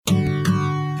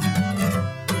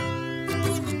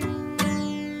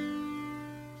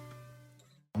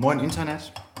Moin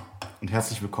Internet und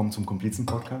herzlich willkommen zum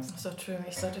Komplizen-Podcast. Achso, Entschuldigung,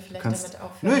 ich sollte vielleicht damit aufhören.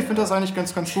 Nö, ich finde das eigentlich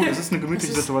ganz gut. Es ist eine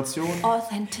gemütliche Situation.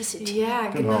 Authenticity.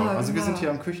 Ja, genau. Also wir sind hier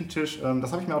am Küchentisch.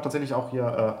 Das habe ich mir auch tatsächlich auch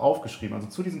hier aufgeschrieben. Also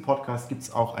zu diesem Podcast gibt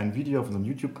es auch ein Video auf unserem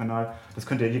YouTube-Kanal.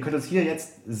 Ihr könnt es hier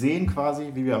jetzt sehen quasi,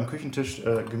 wie wir am Küchentisch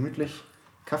gemütlich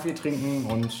Kaffee trinken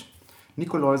und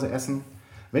Nikoläuse essen.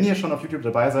 Wenn ihr schon auf YouTube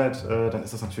dabei seid, dann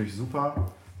ist das natürlich super.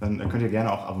 Dann könnt ihr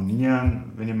gerne auch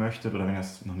abonnieren, wenn ihr möchtet oder wenn ihr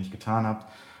es noch nicht getan habt.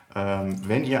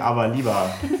 Wenn ihr aber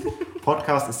lieber,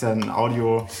 Podcast ist ja ein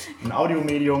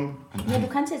Audiomedium. Ja, du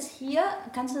kannst jetzt hier,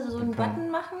 so einen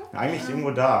Button machen? Eigentlich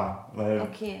irgendwo da, weil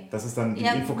das ist dann die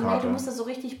Infokarte. Nee, du musst das so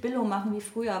richtig Billo machen wie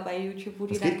früher bei YouTube. Wo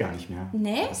das geht gar nicht mehr.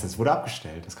 Nee? Das wurde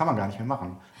abgestellt, das kann man gar nicht mehr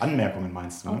machen. Anmerkungen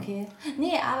meinst du, ne? Okay.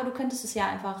 Nee, aber du könntest es ja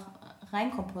einfach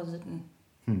reinkompositen.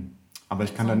 Aber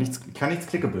ich kann da nichts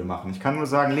clickable machen. Ich kann nur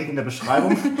sagen, Link in der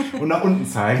Beschreibung und nach unten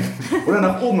zeigen. Oder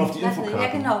nach oben auf die Infokarte. Ja,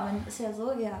 genau. Ist ja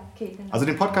so, ja. Okay, genau. Also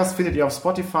den Podcast findet ihr auf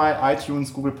Spotify,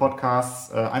 iTunes, Google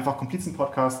Podcasts. Einfach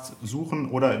Komplizen-Podcast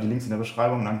suchen oder die Links in der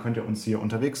Beschreibung. Und dann könnt ihr uns hier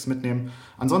unterwegs mitnehmen.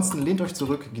 Ansonsten lehnt euch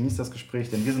zurück, genießt das Gespräch.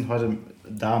 Denn wir sind heute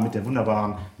da mit der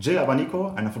wunderbaren Jill Abanico,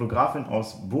 einer Fotografin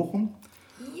aus Bochum.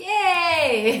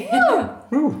 Yay!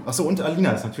 Achso, und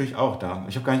Alina ist natürlich auch da.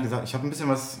 Ich habe gar nicht gesagt, ich habe ein bisschen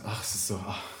was... Ach, es ist so...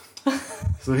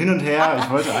 So hin und her, ich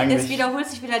wollte eigentlich... Jetzt wiederholt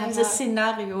sich wieder dieses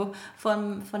Szenario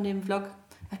von dem Vlog.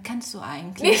 Was kannst du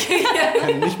eigentlich?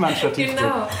 Nicht mal ein Stativ.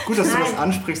 Genau. Gut, dass du das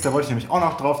ansprichst, da wollte ich nämlich auch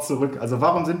noch drauf zurück. Also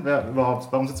warum sitzen wir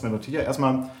überhaupt hier?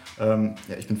 Erstmal,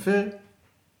 ich bin Phil,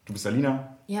 du bist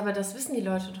Alina. Ja, aber das wissen die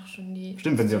Leute doch schon.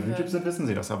 Stimmt, wenn sie auf YouTube sind, wissen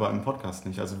sie das, aber im Podcast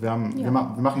nicht. Also wir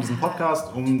machen diesen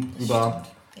Podcast, um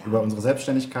über unsere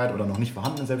Selbstständigkeit oder noch nicht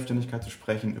vorhandene Selbstständigkeit zu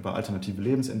sprechen, über alternative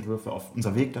Lebensentwürfe auf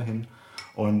unser Weg dahin.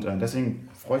 Und deswegen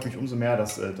freue ich mich umso mehr,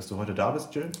 dass du heute da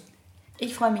bist, Jill.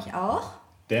 Ich freue mich auch.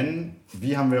 Denn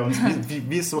wie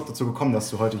ist es so dazu gekommen, dass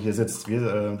du heute hier sitzt?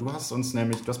 Du hast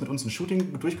mit uns ein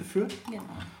Shooting durchgeführt. Genau.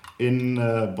 In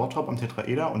Bottrop am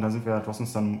Tetraeder und dann du hast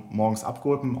uns dann morgens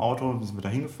abgeholt mit dem Auto, sind wir da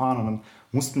hingefahren und dann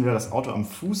mussten wir das Auto am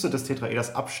Fuße des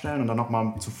Tetraeders abstellen und dann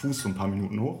nochmal zu Fuß so ein paar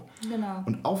Minuten hoch. Genau.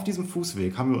 Und auf diesem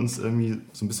Fußweg haben wir uns irgendwie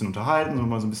so ein bisschen unterhalten, so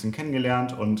mal so ein bisschen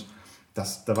kennengelernt und da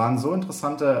waren so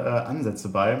interessante Ansätze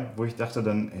bei, wo ich dachte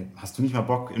dann, hast du nicht mal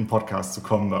Bock, in einen Podcast zu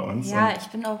kommen bei uns? Ja, ich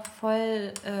bin auch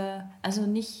voll, also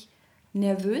nicht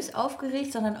nervös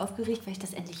aufgeregt, sondern aufgeregt, weil ich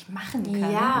das endlich machen kann.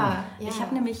 Ja. Ich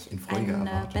habe nämlich einen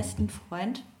besten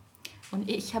Freund und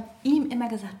ich habe ihm immer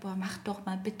gesagt, mach doch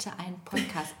mal bitte einen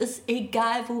Podcast. Ist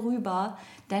egal worüber,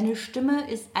 deine Stimme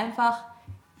ist einfach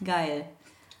geil.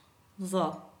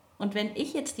 So. Und wenn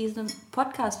ich jetzt diese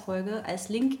Podcast-Folge als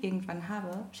Link irgendwann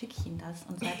habe, schicke ich ihm das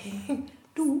und sage ihm,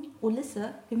 du,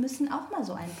 Ulisse, wir müssen auch mal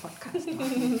so einen Podcast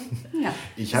machen. Ja.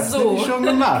 Ich habe es nämlich schon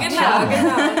gemacht. Genau,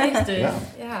 richtig. Ja.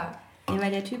 Ja,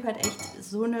 weil der Typ hat echt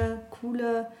so eine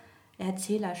coole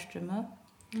Erzählerstimme.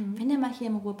 Wenn der mal hier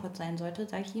im Ruhrpott sein sollte,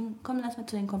 sage ich ihm, komm, lass mal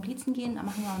zu den Komplizen gehen, dann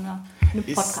machen wir auch eine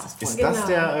Podcast-Folge. Ist das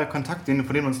der Kontakt, von dem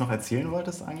du uns noch erzählen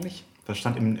wolltest eigentlich? Das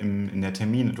stand in der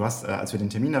Termin. Du hast, als wir den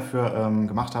Termin dafür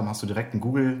gemacht haben, hast du direkt einen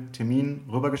Google-Termin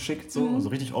rübergeschickt, so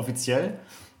richtig offiziell.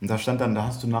 Und da stand dann, da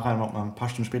hast du nachher noch mal ein paar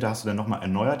Stunden später hast du dann nochmal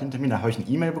erneuert den Termin. Da habe ich eine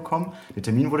E-Mail bekommen. Der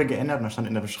Termin wurde geändert und da stand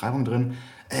in der Beschreibung drin,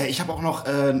 ich habe auch noch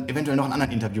eventuell noch einen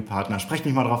anderen Interviewpartner. Sprecht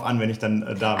mich mal drauf an, wenn ich dann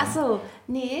da bin. Ach so,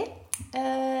 nee,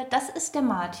 das ist der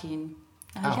Martin.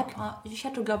 Ich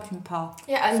hatte, glaube ich, ein paar.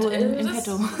 Ja, so im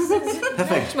Petto.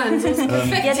 Perfekt.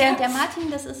 Ja, der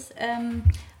Martin, das ist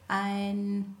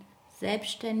ein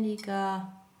selbstständiger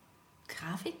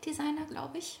Grafikdesigner,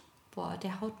 glaube ich.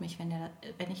 Der haut mich,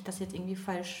 wenn ich das jetzt irgendwie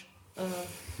falsch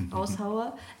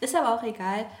raushaue. Ist aber auch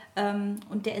egal.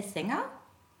 Und der ist Sänger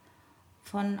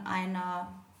von einer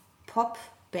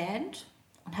Pop-Band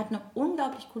und hat eine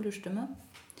unglaublich coole Stimme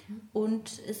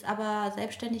und ist aber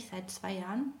selbstständig seit 2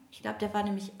 Jahren. Ich glaube, der war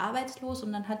nämlich arbeitslos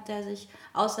und dann hat der sich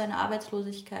aus seiner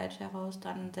Arbeitslosigkeit heraus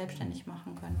dann selbstständig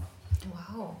machen können.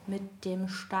 Wow. Mit dem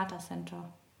Starter Center.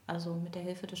 Also mit der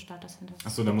Hilfe des Starter Centers.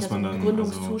 Achso, da muss man dann...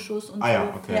 Gründungszuschuss und so.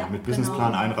 Ja, okay. Ja, mit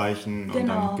Businessplan einreichen und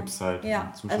dann gibt es halt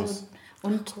einen Zuschuss. Also,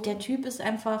 und der Typ ist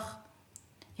einfach...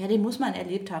 Ja, den muss man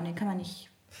erlebt haben. Den kann man nicht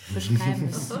beschreiben.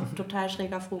 Ist ein total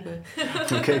schräger Vogel.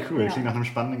 Okay, cool. Klingt nach einem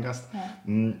spannenden Gast.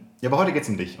 Ja, aber heute geht es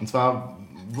um dich. Und zwar,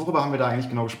 worüber haben wir da eigentlich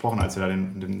genau gesprochen, als wir da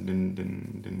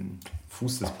den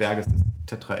Fuß des Berges des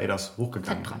Tetraeders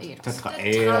hochgegangen sind?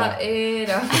 Tetraeder.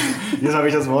 Jetzt habe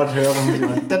ich das Wort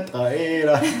hören.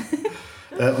 Tetraeder.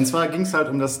 Und zwar ging es halt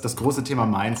um das große Thema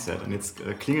Mindset. Und jetzt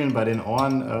klingeln bei den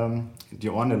Ohren, die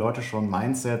Ohren der Leute schon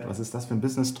Mindset. Was ist das für ein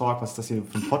Business Talk? Was ist das hier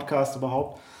für ein Podcast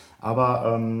überhaupt?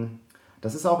 Aber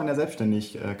das ist auch in der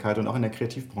Selbstständigkeit und auch in der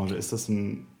Kreativbranche ist das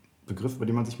ein Begriff, über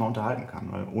den man sich mal unterhalten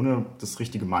kann. Weil ohne das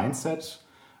richtige Mindset,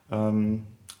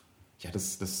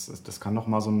 das kann doch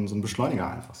mal so ein Beschleuniger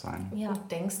einfach sein. Ja.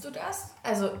 Und denkst du das?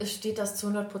 Also steht das zu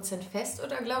 100% fest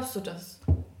oder glaubst du das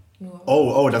nur?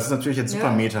 Oh, das ist natürlich jetzt super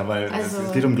Ja. Meta, weil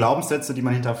es geht um Glaubenssätze, die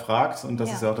man hinterfragt und das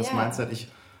Ja. ist ja auch das Ja. Mindset.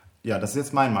 Das ist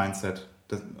jetzt mein Mindset.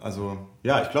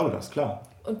 Ich glaube das, klar.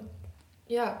 Und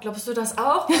ja, glaubst du das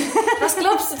auch? Was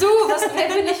glaubst du?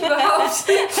 Wer bin ich überhaupt?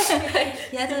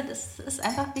 Ja, also das ist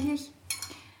einfach wirklich...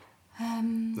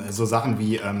 So Sachen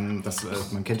wie,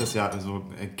 man kennt das ja, also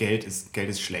Geld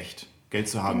ist schlecht. Geld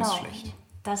zu haben ist schlecht.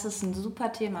 Das ist ein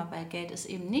super Thema, weil Geld ist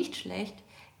eben nicht schlecht.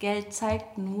 Geld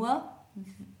zeigt nur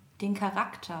den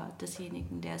Charakter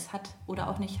desjenigen, der es hat oder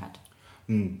auch nicht hat.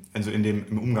 Also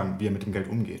im Umgang, wie er mit dem Geld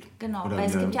umgeht. Genau, Oder weil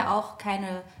es gibt ja auch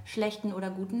keine schlechten oder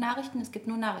guten Nachrichten, es gibt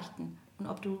nur Nachrichten. Und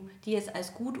ob du die jetzt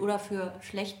als gut oder für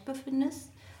schlecht befindest,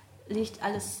 liegt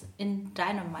alles in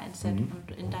deinem Mindset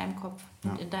und in deinem Kopf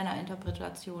und in deiner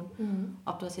Interpretation,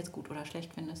 ob du es jetzt gut oder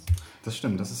schlecht findest. Das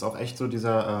stimmt, das ist auch echt so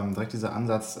direkt dieser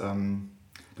Ansatz,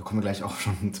 da kommen wir gleich auch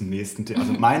schon zum nächsten Thema.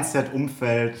 Also Mindset,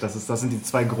 Umfeld, das sind die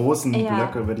zwei großen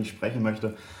Blöcke, über die ich sprechen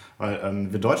möchte.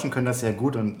 Weil wir Deutschen können das sehr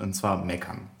gut und zwar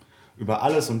meckern. Über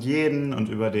alles und jeden und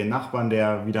über den Nachbarn,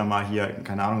 der wieder mal hier,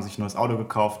 keine Ahnung, sich ein neues Auto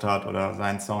gekauft hat oder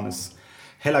sein Zaun ist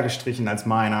heller gestrichen als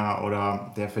meiner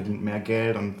oder der verdient mehr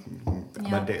Geld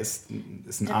aber der ist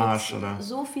ein Da Arsch. gibt's Oder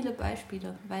so viele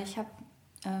Beispiele, weil ich habe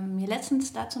mir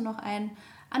letztens dazu noch einen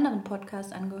anderen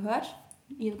Podcast angehört.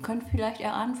 Ihr könnt vielleicht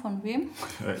erahnen, von wem.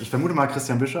 Ich vermute mal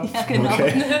Christian Bischoff. Ja, genau.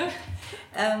 Okay.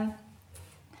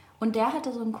 Und der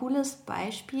hatte so ein cooles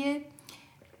Beispiel,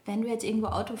 wenn du jetzt irgendwo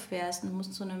Auto fährst und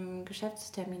musst zu einem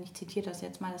Geschäftstermin, ich zitiere das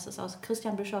jetzt mal, das ist aus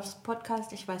Christian Bischofs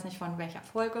Podcast, ich weiß nicht von welcher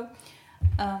Folge,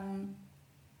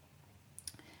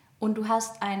 und du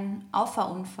hast einen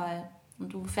Auffahrunfall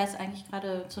und du fährst eigentlich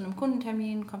gerade zu einem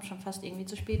Kundentermin, kommst schon fast irgendwie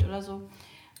zu spät oder so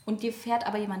und dir fährt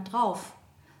aber jemand drauf.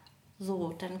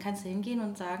 So, dann kannst du hingehen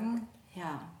und sagen,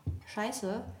 ja,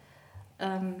 scheiße,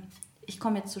 ich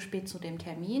komme jetzt zu spät zu dem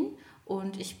Termin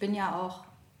und ich bin ja auch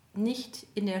nicht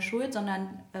in der Schuld,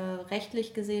 sondern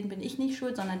rechtlich gesehen bin ich nicht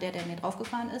schuld, sondern der mir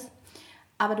draufgefahren ist.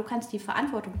 Aber du kannst die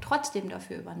Verantwortung trotzdem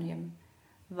dafür übernehmen,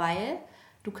 weil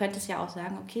du könntest ja auch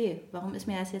sagen, okay, warum ist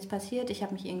mir das jetzt passiert? Ich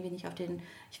habe mich irgendwie nicht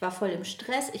ich war voll im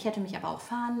Stress, ich hätte mich aber auch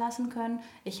fahren lassen können,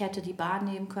 ich hätte die Bahn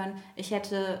nehmen können, ich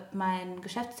hätte meinen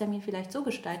Geschäftstermin vielleicht so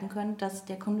gestalten können, dass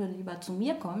der Kunde lieber zu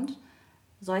mir kommt.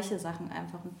 Solche Sachen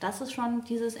einfach. Und das ist schon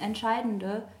dieses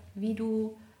Entscheidende, wie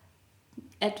du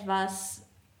etwas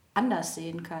anders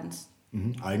sehen kannst.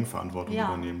 Eigenverantwortung Ja,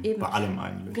 übernehmen. eben. Bei allem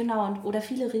eigentlich. Genau, oder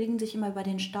viele regen sich immer über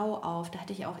den Stau auf. Da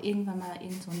hatte ich auch irgendwann mal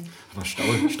so ein... Aber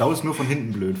Stau ist nur von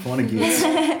hinten blöd, vorne geht's.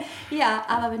 Ja,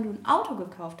 aber wenn du ein Auto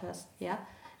gekauft hast, ja,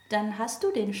 dann hast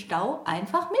du den Stau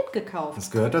einfach mitgekauft. Das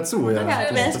gehört dazu, ja.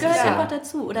 Das gehört ist einfach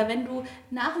dazu. Oder wenn du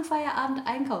nach dem Feierabend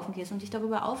einkaufen gehst und dich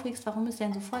darüber aufregst, warum es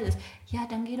denn so voll ist, ja,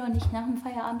 dann geh doch nicht nach dem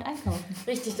Feierabend einkaufen.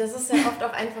 Richtig, das ist ja oft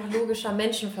auch einfach logischer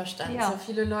Menschenverstand. Ja. So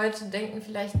viele Leute denken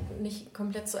vielleicht nicht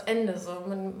komplett zu Ende. So,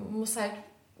 man muss halt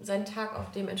seinen Tag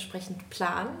auch dementsprechend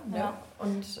planen. Ne? Ja.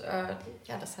 Und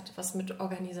das hat was mit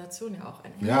Organisation ja auch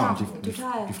einfach. Ja, und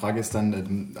total. die Frage ist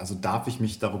dann, also darf ich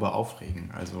mich darüber aufregen?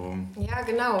 Also Ja,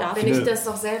 genau. Darf Wenn ich- ich das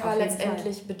doch selber Auf jeden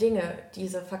letztendlich bedinge,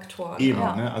 diese Faktoren. eben,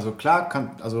 Ja. ne? Also klar,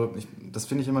 das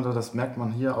finde ich immer so, das merkt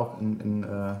man hier auch in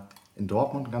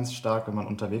Dortmund ganz stark, wenn man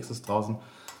unterwegs ist draußen,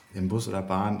 im Bus oder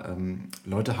Bahn.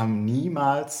 Leute haben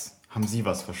sie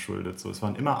was verschuldet. So, es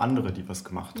waren immer andere, die was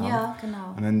gemacht haben. Ja,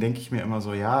 genau. Und dann denke ich mir immer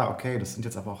so, ja, okay, das sind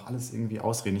jetzt aber auch alles irgendwie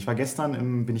Ausreden. Ich war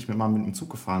gestern, bin ich mal mit dem Zug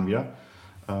gefahren wieder.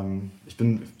 Wir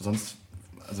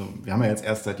haben ja jetzt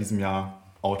erst seit diesem Jahr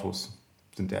Autos,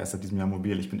 sind ja erst seit diesem Jahr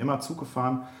mobil. Ich bin immer Zug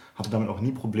gefahren, hatte damit auch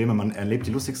nie Probleme. Man erlebt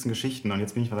die lustigsten Geschichten und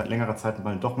jetzt bin ich seit längerer Zeit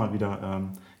doch mal wieder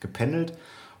gependelt.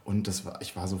 Und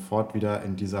ich war sofort wieder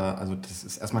in dieser,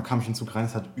 erstmal kam ich in den Zug rein,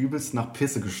 es hat übelst nach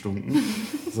Pisse gestunken.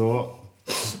 So.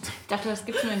 Ich dachte, das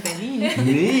gibt es nur in Berlin.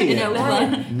 Nee. In der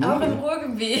U-Bahn. Nein, auch im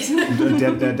Ruhrgebiet. Und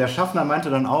der Schaffner meinte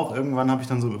dann auch, irgendwann habe ich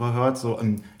dann so überhört, so,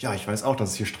 ja, ich weiß auch,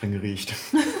 dass es hier streng riecht.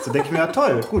 So denke ich mir, ja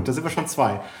toll, gut, da sind wir schon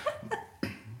zwei.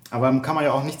 Aber kann man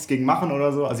ja auch nichts gegen machen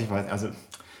oder so.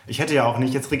 Ich hätte ja auch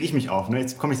nicht, jetzt reg ich mich auf, ne?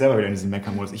 Jetzt komme ich selber wieder in diesen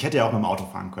Meckermodus. Ich hätte ja auch mit dem Auto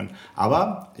fahren können.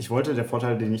 Aber der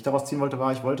Vorteil, den ich daraus ziehen wollte,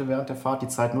 war, ich wollte während der Fahrt die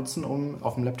Zeit nutzen, um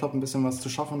auf dem Laptop ein bisschen was zu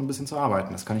schaffen und ein bisschen zu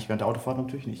arbeiten. Das kann ich während der Autofahrt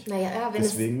natürlich nicht. Naja, wenn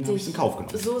Deswegen es habe ich es dich in Kauf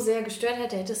genommen. so sehr gestört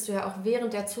hätte, hättest du ja auch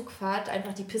während der Zugfahrt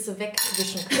einfach die Pisse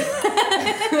wegwischen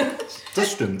können.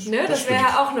 Das stimmt. Ne? Das wäre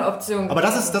ja auch eine Option. Aber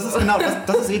das ist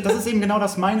eben genau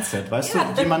das Mindset, weißt du?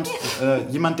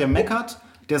 Jemand, der meckert,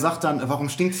 der sagt dann, warum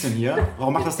stinkt's denn hier?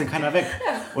 Warum macht das denn keiner weg?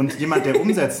 Und jemand, der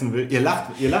umsetzen will, ihr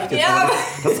lacht jetzt, Ja. aber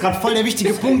das ist gerade voll der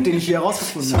wichtige Punkt, den ich hier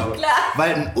herausgefunden habe. Klar.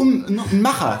 Weil ein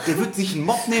Macher, der wird sich einen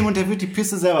Mob nehmen und der wird die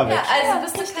Pisse selber weg. Ja, also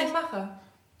bist du kein Macher.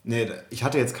 Nee, ich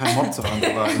hatte jetzt keinen Mob zur Hand,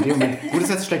 aber in dem Moment, gut, das ist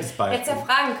jetzt ein schlechtes Beispiel. Hättest ja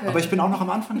fragen können. Aber ich bin auch noch am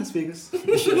Anfang des Weges.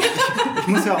 Ich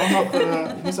muss ja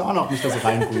auch noch mich da so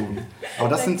reingrooven. Aber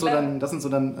das sind so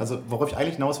dann, also worauf ich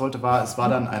eigentlich hinaus wollte, es war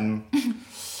dann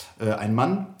ein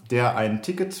Mann, der ein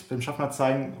Ticket dem Schaffner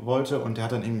zeigen wollte und der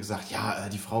hat dann eben gesagt, ja,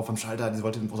 die Frau vom Schalter, die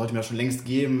sollte mir das schon längst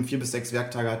geben, 4 bis 6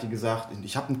 Werktage hat die gesagt,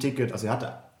 ich habe ein Ticket, also er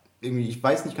hatte irgendwie, ich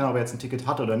weiß nicht genau, ob er jetzt ein Ticket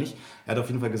hatte oder nicht, er hat auf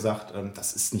jeden Fall gesagt,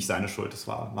 das ist nicht seine Schuld,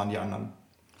 waren die anderen.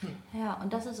 Ja,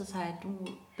 und das ist es halt. Du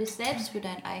bist selbst für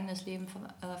dein eigenes Leben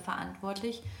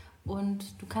verantwortlich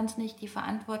und du kannst nicht die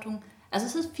Verantwortung, also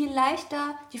es ist viel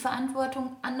leichter, die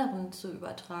Verantwortung anderen zu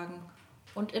übertragen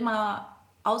und immer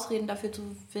Ausreden dafür zu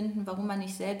finden, warum man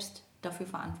nicht selbst dafür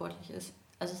verantwortlich ist.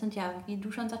 Also es sind ja, wie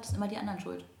du schon sagtest, immer die anderen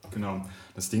schuld. Genau.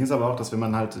 Das Ding ist aber auch, dass wenn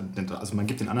man halt, also man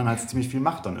gibt den anderen halt ziemlich viel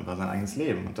Macht dann über sein eigenes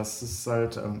Leben und das ist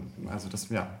halt,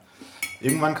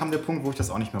 irgendwann kam der Punkt, wo ich das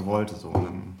auch nicht mehr wollte, so.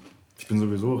 Ich bin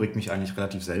sowieso, reg mich eigentlich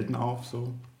relativ selten auf, so.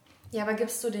 Ja, aber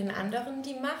gibst du den anderen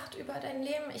die Macht über dein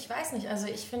Leben? Ich weiß nicht. Also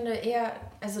ich finde eher,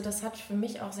 also das hat für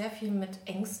mich auch sehr viel mit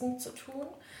Ängsten zu tun.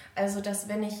 Also dass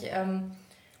wenn ich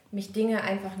mich Dinge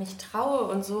einfach nicht traue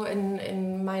und so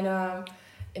in meinem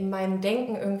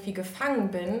Denken irgendwie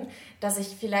gefangen bin, dass ich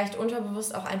vielleicht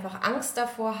unterbewusst auch einfach Angst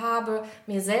davor habe,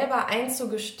 mir selber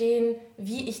einzugestehen,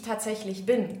 wie ich tatsächlich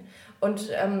bin. Und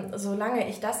solange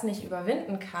ich das nicht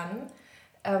überwinden kann,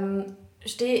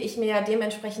 stehe ich mir ja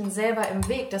dementsprechend selber im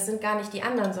Weg. Das sind gar nicht die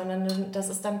anderen, sondern das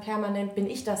ist dann permanent, bin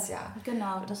ich das ja.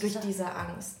 Genau. Das durch ist, diese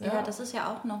Angst. Ne? Ja, das ist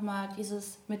ja auch nochmal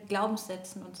dieses mit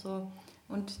Glaubenssätzen und so.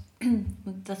 Und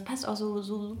das passt auch so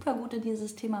super gut in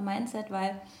dieses Thema Mindset,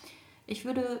 weil ich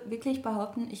würde wirklich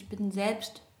behaupten, ich bin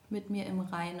selbst mit mir im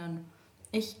Reinen.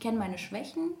 Ich kenne meine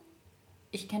Schwächen,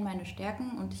 ich kenne meine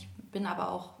Stärken und ich bin aber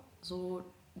auch so,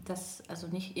 also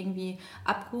nicht irgendwie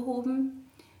abgehoben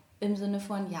im Sinne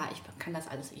von, ja, ich kann das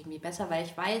alles irgendwie besser, weil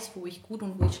ich weiß, wo ich gut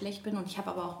und wo ich schlecht bin und ich habe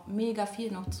aber auch mega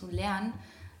viel noch zu lernen.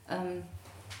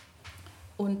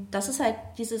 Und das ist halt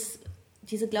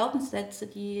diese Glaubenssätze,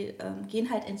 die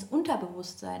gehen halt ins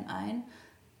Unterbewusstsein ein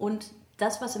und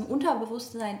das, was im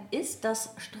Unterbewusstsein ist,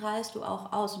 das strahlst du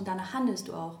auch aus und danach handelst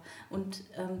du auch. Und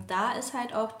da ist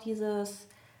halt auch diese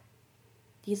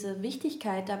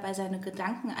Wichtigkeit dabei, seine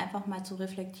Gedanken einfach mal zu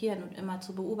reflektieren und immer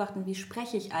zu beobachten, wie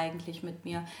spreche ich eigentlich mit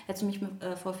mir. Hättest du mich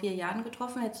vor 4 Jahren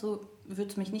getroffen,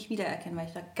 würdest du mich nicht wiedererkennen, weil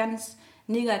ich da ganz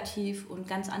negativ und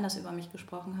ganz anders über mich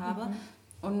gesprochen habe. Mhm.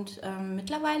 Und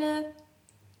mittlerweile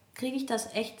kriege ich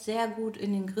das echt sehr gut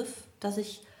in den Griff, dass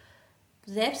ich,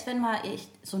 selbst wenn mal echt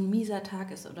so ein mieser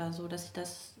Tag ist oder so, dass ich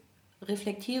das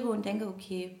reflektiere und denke,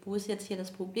 okay, wo ist jetzt hier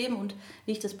das Problem und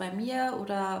liegt es bei mir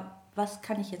oder was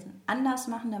kann ich jetzt anders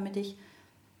machen, damit ich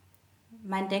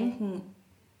mein Denken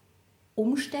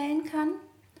umstellen kann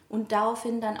und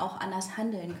daraufhin dann auch anders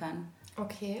handeln kann.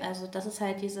 Okay. Also das ist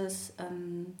halt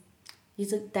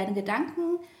deine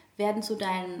Gedanken werden zu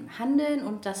deinem Handeln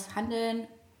und das Handeln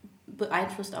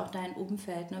beeinflusst auch dein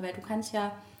Umfeld, ne? Weil du kannst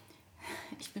ja,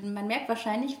 man merkt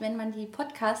wahrscheinlich, wenn man die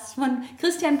Podcasts von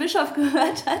Christian Bischoff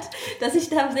gehört hat, dass ich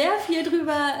da sehr viel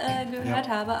drüber gehört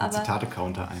habe. Aber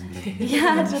Zitate-Counter einblenden.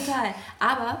 Ja, total.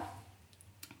 Aber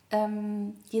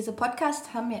diese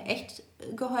Podcasts haben mir echt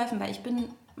geholfen, weil ich bin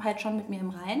halt schon mit mir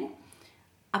im Reinen.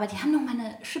 Aber die haben noch mal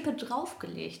eine Schippe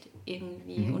draufgelegt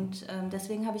irgendwie. Mhm. Und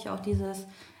deswegen habe ich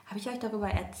euch darüber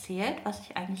erzählt, was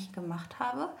ich eigentlich gemacht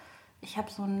habe. Ich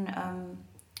habe so ein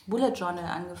Bullet Journal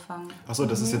angefangen. Achso,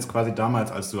 das ist jetzt quasi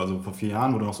damals, als du, also vor 4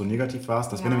 Jahren, wo du noch so negativ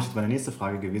warst, das wäre nämlich meine nächste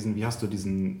Frage gewesen, wie hast du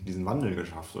diesen Wandel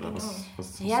geschafft? Oder was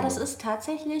ja, das ist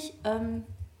tatsächlich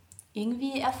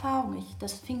irgendwie Erfahrung.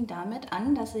 Das fing damit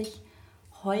an, dass ich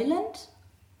heulend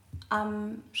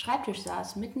am Schreibtisch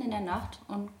saß, mitten in der Nacht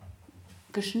und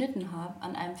geschnitten habe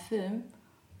an einem Film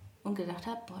und gedacht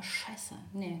habe, boah, scheiße,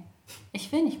 nee,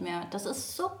 ich will nicht mehr. Das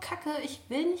ist so kacke, ich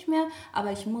will nicht mehr,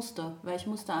 aber ich musste, weil ich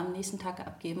musste am nächsten Tag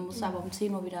abgeben, musste aber um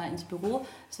 10 Uhr wieder ins Büro.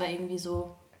 Es war irgendwie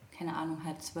so, keine Ahnung,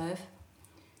 11:30.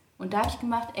 Und da habe ich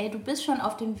gemacht, ey, du bist schon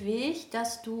auf dem Weg,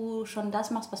 dass du schon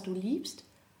das machst, was du liebst,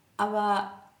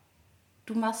 aber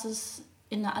du machst es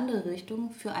in eine andere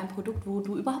Richtung für ein Produkt, wo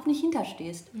du überhaupt nicht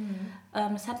hinterstehst. Mhm.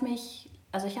 Das hat mich...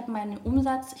 Also ich habe meinen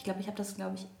Umsatz, ich habe das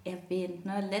erwähnt,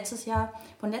 ne?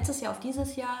 Von letztes Jahr auf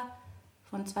dieses Jahr,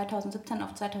 von 2017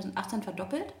 auf 2018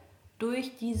 verdoppelt,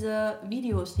 durch diese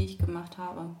Videos, die ich gemacht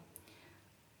habe.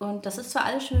 Und das ist zwar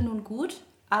alles schön und gut,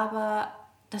 aber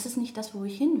das ist nicht das, wo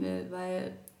ich hin will,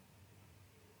 weil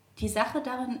die Sache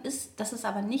darin ist, dass es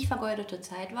aber nicht vergeudete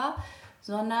Zeit war,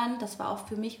 sondern das war auch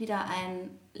für mich wieder ein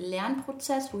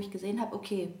Lernprozess, wo ich gesehen habe,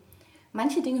 okay,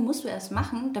 manche Dinge musst du erst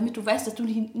machen, damit du weißt, dass du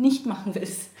die nicht machen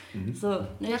willst. So,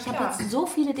 ne, ich habe jetzt so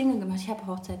viele Dinge gemacht. Ich habe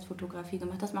Hochzeitsfotografie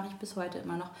gemacht, das mache ich bis heute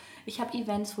immer noch. Ich habe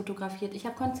Events fotografiert, ich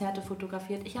habe Konzerte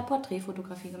fotografiert, ich habe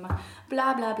Porträtfotografie gemacht,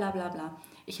 bla bla bla bla bla.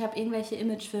 Ich habe irgendwelche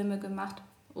Imagefilme gemacht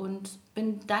und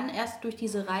bin dann erst durch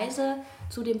diese Reise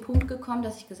zu dem Punkt gekommen,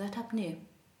 dass ich gesagt habe, nee,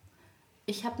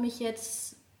 ich habe mich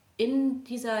jetzt in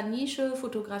dieser Nische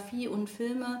Fotografie und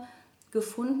Filme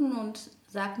gefunden und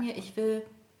sag mir, ich will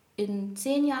in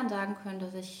 10 Jahren sagen können,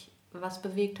 dass ich was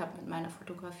bewegt habe mit meiner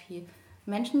Fotografie.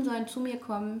 Menschen sollen zu mir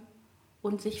kommen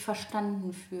und sich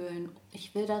verstanden fühlen.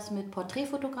 Ich will das mit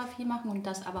Porträtfotografie machen und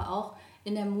das aber auch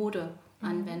in der Mode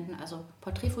anwenden. Also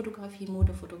Porträtfotografie,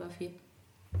 Modefotografie.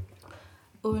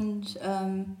 Und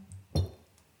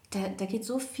da geht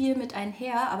so viel mit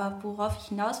einher, aber worauf ich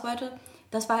hinaus wollte,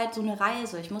 das war halt so eine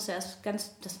Reise. Ich musste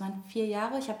das waren 4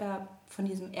 Jahre, ich habe ja von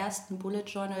diesem ersten Bullet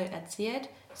Journal erzählt.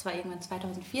 Das war irgendwann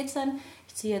 2014.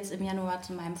 Ich ziehe jetzt im Januar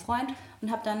zu meinem Freund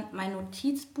und habe dann mein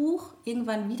Notizbuch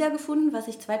irgendwann wiedergefunden, was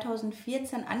ich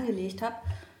 2014 angelegt habe.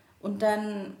 Und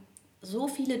dann so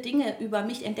viele Dinge über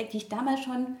mich entdeckt, die ich damals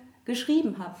schon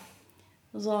geschrieben habe.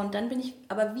 So, und dann bin ich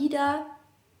aber wieder,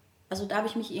 also da habe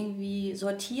ich mich irgendwie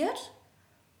sortiert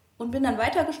und bin dann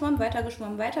weitergeschwommen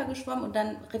und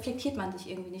dann reflektiert man sich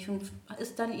irgendwie nicht und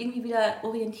ist dann irgendwie wieder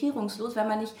orientierungslos, weil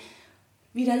man nicht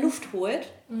wieder Luft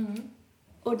holt.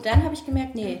 Und dann habe ich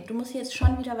gemerkt, nee, du musst jetzt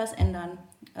schon wieder was ändern.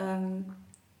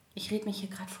 Ich rede mich hier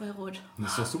gerade voll rot.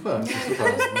 Das ist doch super.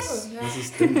 Das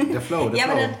ist der Flow.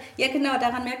 Genau,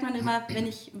 daran merkt man immer,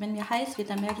 wenn mir heiß wird,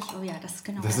 dann merke ich, oh ja, das ist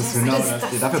genau das.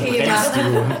 Dafür brennst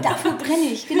du. Dafür brenne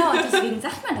ich, genau. Und deswegen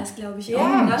sagt man das, glaube ich, auch.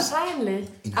 Ja, wahrscheinlich.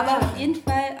 Aber auf jeden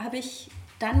Fall habe ich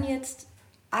dann jetzt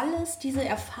diese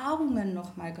Erfahrungen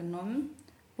nochmal genommen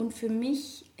und für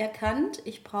mich erkannt,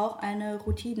 ich brauche eine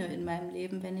Routine in meinem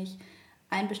Leben, wenn ich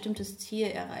ein bestimmtes Ziel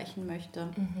erreichen möchte.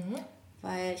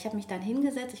 Weil ich habe mich dann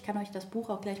hingesetzt, ich kann euch das Buch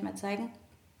auch gleich mal zeigen,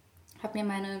 habe mir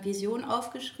meine Vision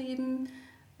aufgeschrieben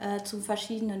zu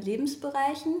verschiedenen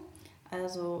Lebensbereichen,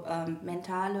 also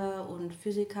mentale und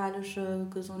physikalische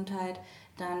Gesundheit,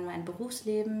 dann mein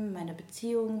Berufsleben, meine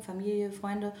Beziehungen, Familie,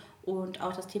 Freunde und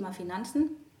auch das Thema Finanzen.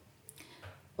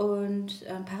 Und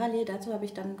parallel dazu habe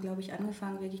ich dann, glaube ich,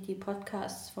 angefangen, wirklich die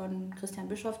Podcasts von Christian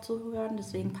Bischoff zu hören,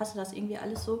 deswegen passte das irgendwie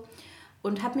alles so.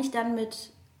 Und habe mich dann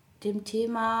mit dem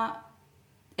Thema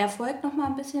Erfolg noch mal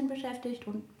ein bisschen beschäftigt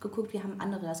und geguckt, wie haben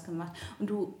andere das gemacht.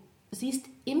 Und du siehst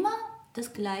immer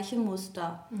das gleiche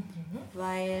Muster,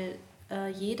 weil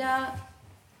jeder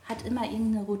hat immer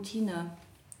irgendeine Routine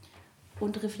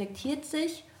und reflektiert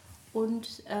sich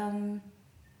und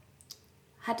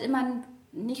hat immer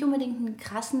nicht unbedingt einen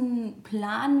krassen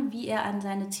Plan, wie er an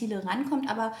seine Ziele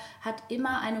rankommt, aber hat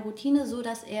immer eine Routine, so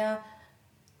dass er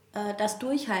das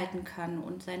durchhalten kann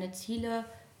und seine Ziele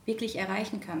wirklich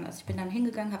erreichen kann. Also ich bin dann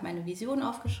hingegangen, habe meine Vision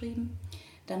aufgeschrieben,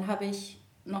 dann habe ich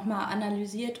nochmal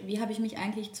analysiert, wie habe ich mich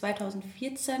eigentlich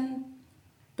 2014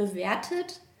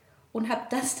 bewertet und habe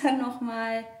das dann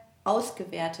nochmal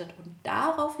ausgewertet und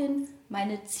daraufhin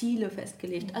meine Ziele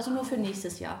festgelegt, also nur für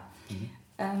nächstes Jahr.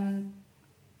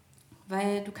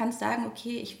 Weil du kannst sagen,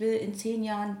 okay, ich will in 10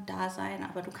 Jahren da sein,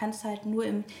 aber du kannst halt nur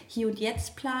im Hier und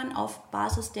Jetzt planen auf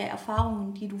Basis der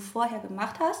Erfahrungen, die du vorher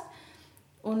gemacht hast.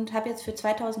 Und habe jetzt für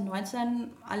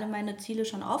 2019 alle meine Ziele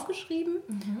schon aufgeschrieben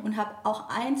und habe auch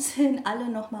einzeln alle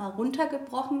nochmal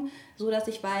runtergebrochen, sodass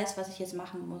ich weiß, was ich jetzt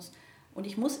machen muss. Und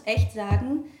ich muss echt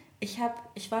sagen, ich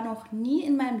war noch nie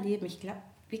in meinem Leben, ich glaube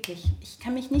wirklich, ich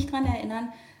kann mich nicht daran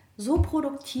erinnern, so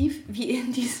produktiv wie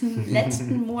in diesem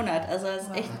letzten Monat. Also das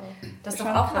ist echt. Das ist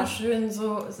doch auch mal schön,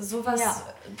 sowas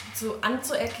so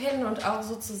anzuerkennen und auch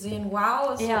so zu sehen,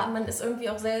 wow, man ist irgendwie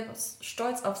auch selbst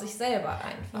stolz auf sich selber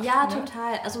einfach. Ja, ne?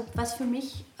 Total. Also was für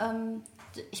mich,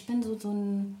 ich bin so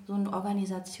ein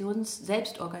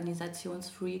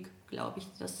Selbstorganisationsfreak, glaube ich.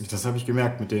 Das habe ich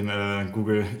gemerkt mit den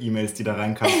Google-E-Mails, die da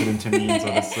reinkamen für den Termin.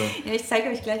 Ja, ich zeige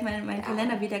euch gleich meinen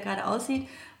Kalender, wie der gerade aussieht.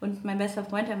 Und mein bester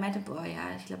Freund, der meinte, boah, ja,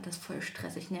 ich glaube, das ist voll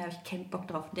stressig. Ne, habe ich keinen Bock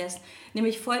drauf. Der ist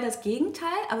nämlich voll das Gegenteil,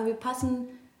 aber wir passen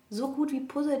so gut wie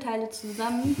Puzzleteile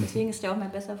zusammen. Deswegen ist der auch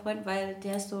mein bester Freund, weil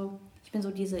der ist so, ich bin so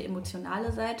diese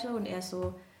emotionale Seite und er ist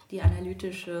so die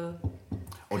analytische.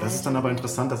 Oh, das ist dann aber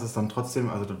interessant, dass es dann trotzdem,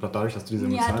 also dadurch, dass du diese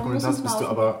emotionale Komponente hast, bist du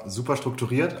aber super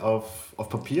strukturiert auf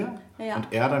Papier und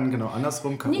er dann genau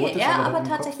andersrum chaotisch. Nee, er aber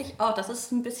tatsächlich auch. Das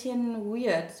ist ein bisschen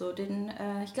weird. So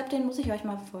ich glaube, den muss ich euch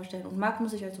mal vorstellen. Und Marc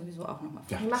muss ich euch sowieso auch nochmal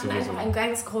vorstellen. Wir machen einfach ein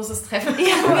ganz großes Treffen.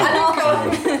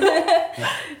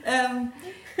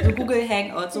 So Google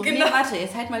Hangout. So, Genau. nee, warte,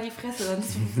 jetzt halt mal die Fresse.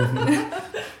 Sonst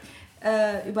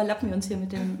überlappen wir uns hier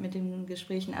mit den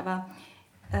Gesprächen. Aber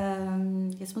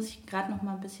jetzt muss ich gerade noch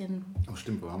mal ein bisschen... Oh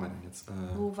stimmt, wo haben wir denn jetzt?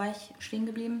 Wo war ich stehen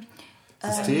geblieben?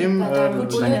 System, bei deinem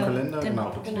dein Kalender, genau.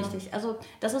 Richtig. Also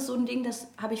das ist so ein Ding, das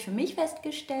habe ich für mich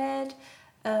festgestellt.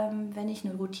 Wenn ich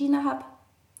eine Routine habe,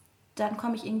 dann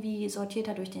komme ich irgendwie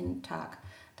sortierter durch den Tag.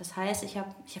 Das heißt, ich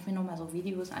hab mir nochmal so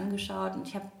Videos angeschaut und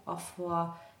ich habe auch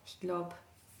vor, ich glaube,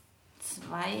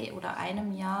 2 oder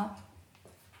einem Jahr,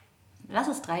 lass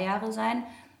es 3 Jahre sein,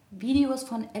 Videos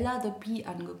von Ella the Bee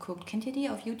angeguckt. Kennt ihr die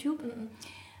auf YouTube?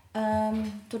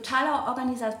 Totaler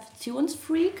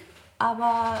Organisationsfreak,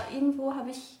 aber irgendwo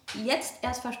habe ich jetzt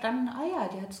erst verstanden,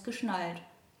 die hat es geschnallt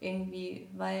irgendwie,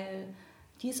 weil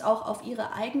die ist auch auf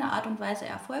ihre eigene Art und Weise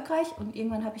erfolgreich und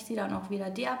irgendwann habe ich sie dann auch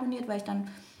wieder deabonniert, weil ich dann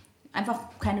einfach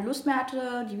keine Lust mehr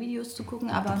hatte, die Videos zu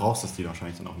gucken. Aber du brauchst das die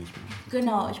wahrscheinlich dann auch nicht mehr.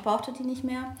 Genau, ich brauchte die nicht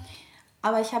mehr.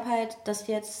 Aber ich habe halt das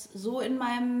jetzt so in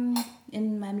meinem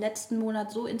letzten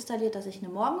Monat so installiert, dass ich eine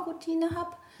Morgenroutine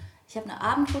habe. Ich habe eine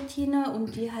Abendroutine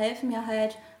und die helfen mir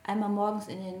halt einmal morgens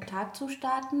in den Tag zu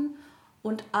starten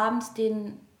und abends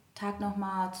den Tag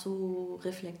nochmal zu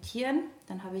reflektieren.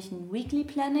 Dann habe ich ein Weekly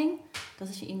Planning, das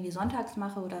ich irgendwie sonntags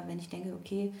mache oder wenn ich denke,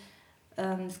 okay,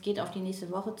 es geht auf die nächste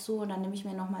Woche zu und dann nehme ich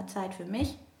mir nochmal Zeit für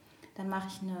mich. Dann mache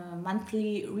ich eine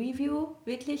Monthly Review,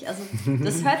 wirklich. Also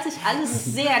das hört sich alles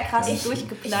sehr krass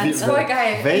durchgeplant an. Voll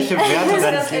geil. Welche Werte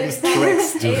deines Lebens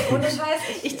trackst du? Ey, ohne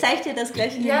Scheiß. Ich zeige dir das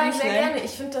gleich in dem Ja, sehr Büchlein. gerne.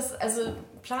 Ich finde das, also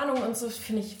Planung und so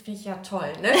finde ich ja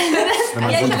toll. Ne? Wenn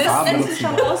man Ja, so ich eine habe Farbe das nutzen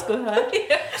schon kann. rausgehört.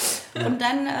 Und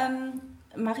dann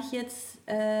mache ich jetzt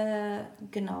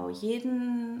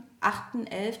jeden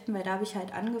 8.11., weil da habe ich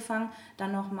halt angefangen,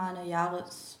 dann nochmal eine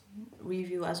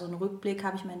Jahresreview, also einen Rückblick,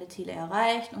 habe ich meine Ziele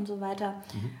erreicht und so weiter.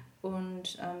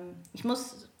 Und ich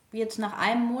muss jetzt nach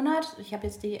einem Monat, ich habe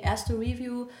jetzt die erste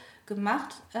Review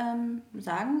gemacht,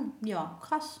 sagen, ja,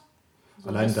 krass. So,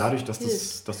 Allein das dadurch, dass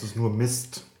hilft. du es nur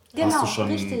misst, Genau, hast du schon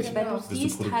richtig, weil du bist du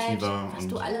siehst halt, produktiver was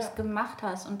und du alles gemacht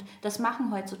hast. Und das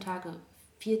machen heutzutage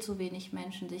viel zu wenig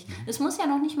Menschen sich. Es muss ja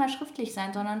noch nicht mal schriftlich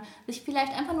sein, sondern sich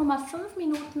vielleicht einfach nur mal 5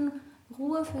 Minuten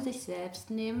Ruhe für sich selbst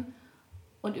nehmen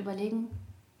und überlegen,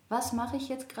 was mache ich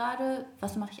jetzt gerade,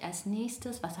 was mache ich als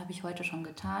nächstes, was habe ich heute schon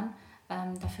getan.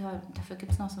 Dafür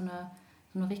gibt es noch so eine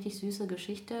richtig süße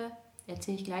Geschichte,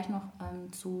 erzähle ich gleich noch,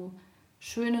 zu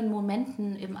schönen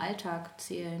Momenten im Alltag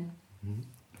zählen.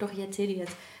 Doch, ich erzähle dir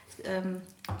jetzt.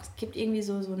 Es gibt irgendwie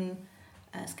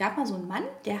es gab mal so einen Mann,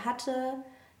 der hatte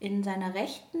in seiner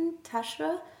rechten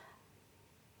Tasche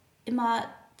immer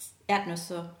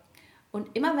Erdnüsse.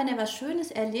 Und immer wenn er was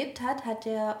Schönes erlebt hat, hat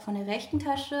er von der rechten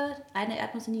Tasche eine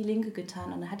Erdnuss in die linke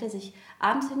getan. Und dann hat er sich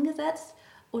abends hingesetzt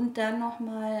und dann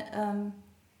nochmal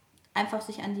einfach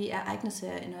sich an die Ereignisse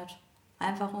erinnert.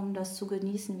 Einfach um das zu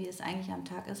genießen, wie es eigentlich am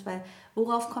Tag ist. Weil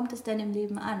worauf kommt es denn im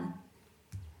Leben an?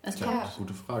 Es ja, kommt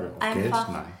gute Frage. Auf einfach,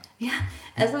 Geld? Nein. Ja,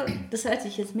 also das hört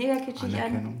sich jetzt mega kitschig an,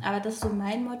 Anerkennung. aber das ist so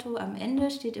mein Motto. Am Ende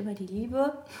steht immer die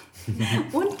Liebe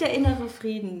und der innere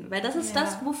Frieden. Weil das ist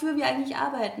das, wofür wir eigentlich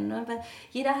arbeiten. Ne? Weil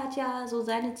jeder hat ja so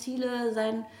seine Ziele,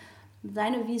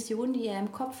 seine Vision, die er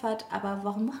im Kopf hat. Aber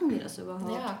warum machen wir das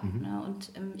überhaupt? Ja. Ne?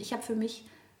 Und ich habe für mich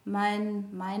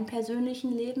meinen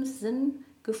persönlichen Lebenssinn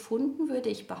gefunden, würde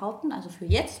ich behaupten. Also für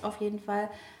jetzt auf jeden Fall,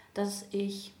 dass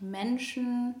ich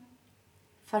Menschen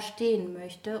verstehen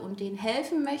möchte und denen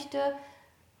helfen möchte,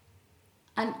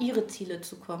 an ihre Ziele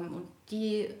zu kommen und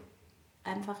die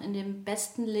einfach in dem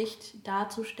besten Licht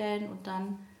darzustellen und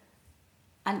dann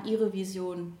an ihre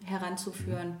Vision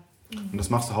heranzuführen. Und das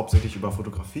machst du hauptsächlich über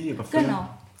Fotografie, über Film? Genau,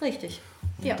 richtig.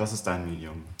 Und Ja. das ist dein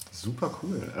Medium. Super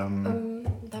cool.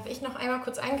 Darf ich noch einmal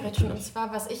kurz eingrätschen? Und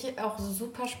zwar, was ich auch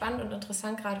super spannend und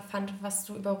interessant gerade fand, was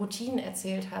du über Routinen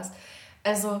erzählt hast.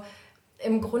 Also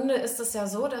im Grunde ist es ja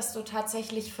so, dass du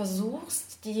tatsächlich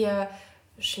versuchst, dir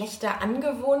schlechte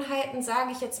Angewohnheiten,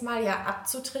 sage ich jetzt mal, ja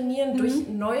abzutrainieren durch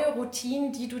neue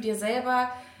Routinen, die du dir selber,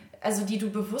 also die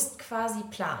du bewusst quasi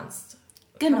planst.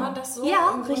 Genau. Kann man das so ja,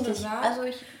 im Grunde richtig. sagen? Also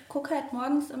ich gucke halt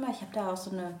morgens immer, ich habe da auch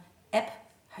so eine App,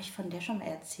 habe ich von der schon mal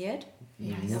erzählt?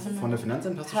 Ja, von der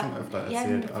Finanzamt hast du schon öfter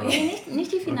erzählt. Ja, aber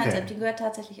nicht die Finanzapp, Okay. die gehört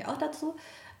tatsächlich auch dazu.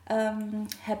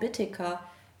 Habitica.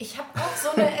 Ich habe auch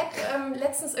so eine App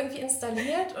letztens irgendwie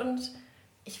installiert und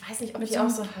ich weiß nicht, ob Mit die so auch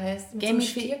einem so heißt. Mit so einem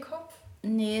Gamifi- Stierkopf?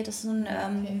 Nee, das ist so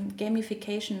eine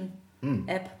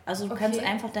Gamification-App. Also du kannst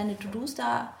einfach deine To-Dos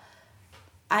da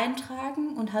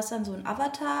eintragen und hast dann so einen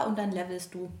Avatar und dann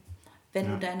levelst du. wenn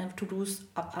du deine To-Dos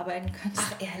abarbeiten kannst.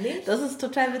 Ach, ehrlich? Das ist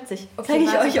total witzig. Okay, Zeige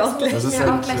ich euch auch gleich. Das ist mir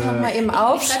auch halt, gleich nochmal eben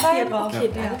aufschreiben. Okay,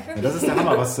 danke. Ja, das ist der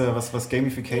Hammer, was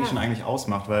Gamification eigentlich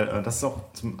ausmacht, weil das ist auch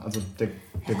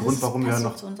der Grund, warum wir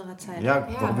noch zu unserer Zeit.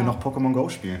 warum wir noch Pokémon Go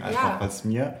spielen. Einfach, Ja. weil es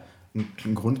mir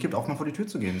einen Grund gibt, auch mal vor die Tür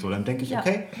zu gehen. So, dann denke ich,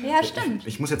 okay, Ja, stimmt.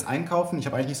 ich muss jetzt einkaufen, ich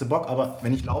habe eigentlich nicht so Bock, aber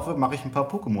wenn ich laufe, mache ich ein paar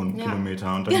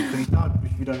Pokémon-Kilometer und dann kriege ich da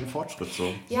wieder einen Fortschritt.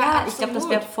 So. Ja, ich glaube, das absolut.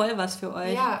 wäre voll was für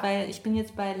euch, Ja. weil ich bin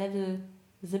jetzt bei Level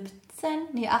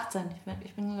 18.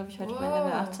 Ich bin glaube ich, heute bei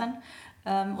Level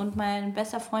 18. Und mein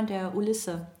bester Freund, der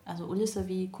Ulisse, also Ulisse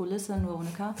wie Kulisse, nur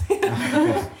ohne K.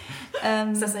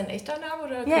 Ist das ein echter Name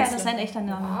oder? Ja, das ist ein echter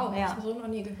Name. Wow, Ja. ich habe so noch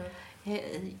nie gehört.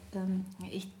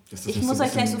 Ist das Ich nicht muss so ein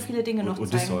euch gleich so bisschen viele Dinge noch zeigen.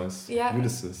 Odysseus. Ja.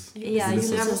 Ulysses. Ja, Ulysses. Ja,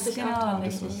 Ulysses, musste ich auch dran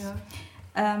denken. Ulysses.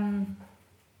 Ja.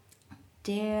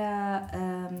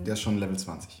 Der ist schon Level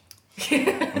 20.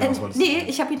 Oder was wolltest du Nee, sagen?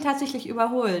 ich habe ihn tatsächlich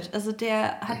überholt. Also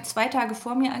der hat 2 Tage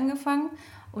vor mir angefangen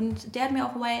und der hat mir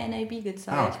auch YNAB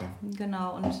gezeigt. Ah, okay.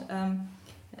 Genau, und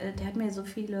der hat mir so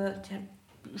viele, der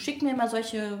schickt mir immer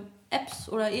solche Apps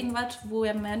oder irgendwas, wo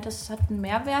er meint, das hat einen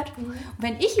Mehrwert. Und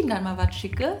wenn ich ihm dann mal was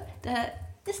schicke, da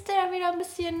ist der wieder ein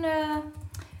bisschen...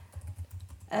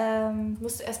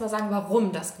 Musst du erstmal sagen,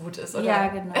 warum das gut ist, oder? Ja,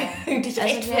 genau. Dich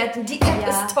Also rechtfertigen. Die App ja.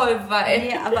 ist toll, weil...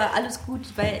 Nee, aber alles gut,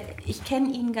 weil ich kenne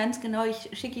ihn ganz genau. Ich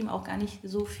schicke ihm auch gar nicht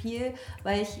so viel,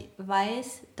 weil ich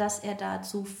weiß, dass er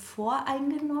dazu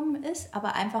voreingenommen ist,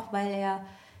 aber einfach, weil er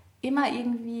immer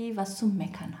irgendwie was zu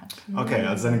meckern hat. Okay,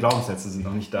 also seine Glaubenssätze sind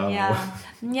noch nicht da. Ja,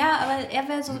 ja, aber er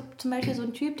wäre so zum Beispiel so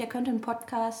ein Typ, der könnte einen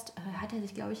Podcast, hat er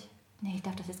sich, glaube ich, nee, ich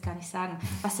darf das jetzt gar nicht sagen,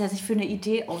 was er sich für eine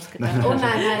Idee ausgedacht hat. Oh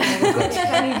nein, ich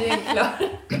kann keine Idee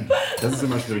klauen. Das ist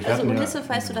immer schwierig. Wir Also hatten Ulisse,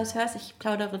 falls du das hörst, ich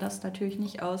plaudere das natürlich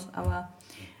nicht aus, aber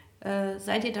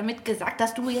seid ihr damit gesagt,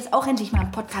 dass du jetzt auch endlich mal einen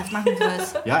Podcast machen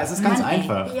wirst? Ja, es ist ganz Mann, ey.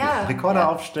 einfach. Ja.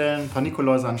 Rekorder aufstellen, ein paar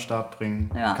Nikoläuse an den Start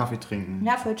bringen, Ja. Kaffee trinken.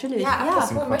 Ja, voll chillig. Ja, Ja,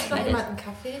 apropos, Quatsch. möchte noch jemand einen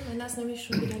Kaffee? Wenn das nämlich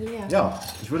schon wieder leer. Ja,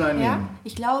 ich würde einen Ja? nehmen.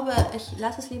 ich glaube, ich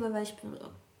lasse es lieber, weil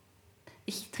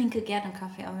ich trinke gerne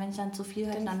Kaffee, aber wenn ich dann zu viel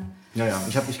habe, dann... Ja,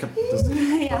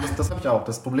 das habe ich auch.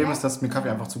 Das Problem ist, dass mir Kaffee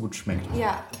einfach zu gut schmeckt.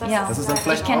 Ja, Das ist dann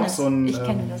vielleicht ich kenne auch das. so ein... Ich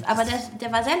kenne das. Aber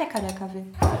der war sehr lecker, der Kaffee.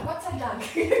 Gott sei Dank.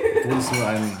 Obwohl es nur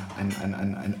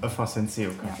ein Öffer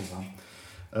Senseo-Kaffee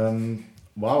war.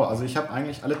 Wow, also ich habe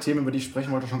eigentlich alle Themen, über die ich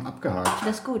sprechen wollte, schon abgehakt.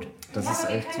 Das ist gut. Das Ja, ist aber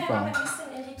wir echt können super. ja noch ein bisschen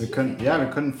in die Wir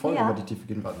können voll Ja. über die Tiefe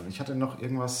gehen. Warte, ich hatte noch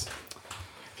irgendwas...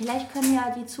 Vielleicht können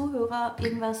ja die Zuhörer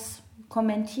irgendwas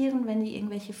kommentieren, wenn die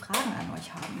irgendwelche Fragen an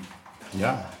euch haben.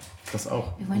 Ja, das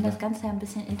auch. Wir wollen das Ganze ja ein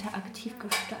bisschen interaktiv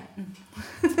gestalten.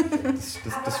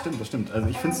 Das stimmt. Also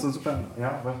ich finde es so super.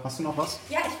 Ja, hast du noch was?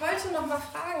 Ja, ich wollte noch mal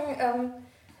fragen,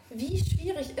 wie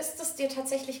schwierig ist es dir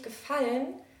tatsächlich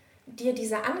gefallen, dir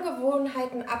diese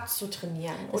Angewohnheiten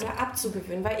abzutrainieren oder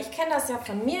abzugewöhnen? Weil ich kenne das ja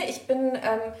von mir. Ich bin,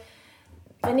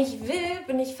 wenn ich will,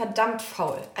 bin ich verdammt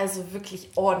faul. Also wirklich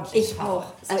ordentlich faul.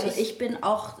 So, Also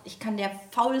ich kann der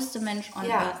faulste Mensch on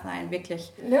Earth sein,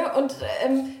 wirklich. Ne? Und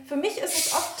für mich ist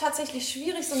es oft tatsächlich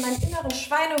schwierig, so meinen inneren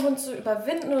Schweinehund zu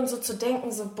überwinden und so zu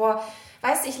denken, so boah,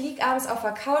 weißt du, ich liege abends auf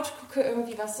der Couch, gucke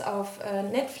irgendwie was auf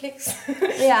Netflix.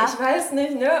 Ja. Ich weiß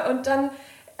nicht, ne? Und dann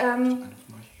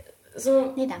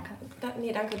so... Nee, danke.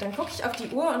 Nee, danke. Dann gucke ich auf die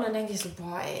Uhr und dann denke ich so,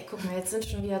 boah, ey, guck mal, jetzt sind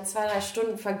schon wieder 2-3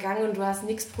 Stunden vergangen und du hast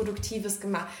nichts Produktives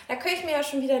gemacht. Da könnte ich mir ja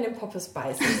schon wieder in den Poppes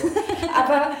beißen. So.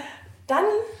 Aber dann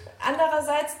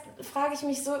andererseits frage ich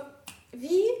mich so,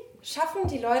 wie schaffen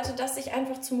die Leute das, sich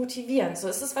einfach zu motivieren? So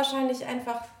ist es wahrscheinlich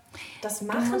einfach das Du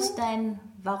Machen. musst dein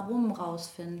Warum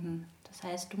rausfinden.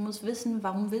 Das heißt, du musst wissen,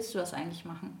 warum willst du das eigentlich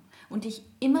machen? Und dich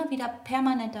immer wieder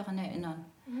permanent daran erinnern.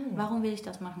 Warum will ich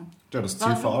das machen? Ja, das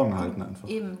Ziel vor Augen halten einfach.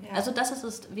 Eben. Ja. Also das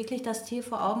ist wirklich das Ziel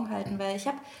vor Augen halten, weil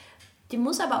dir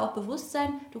muss aber auch bewusst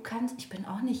sein, ich bin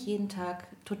auch nicht jeden Tag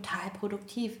total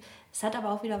produktiv. Es hat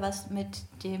aber auch wieder was mit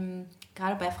dem,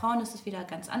 gerade bei Frauen ist es wieder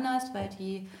ganz anders, weil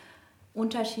die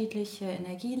unterschiedliche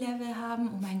Energielevel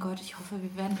haben. Oh mein Gott, ich hoffe,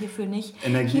 wir werden hierfür nicht...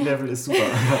 Energielevel ist super.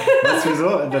 Weißt du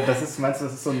wieso? Meinst du,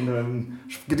 das ist so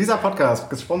dieser Podcast,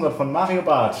 gesponsert von Mario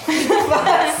Barth.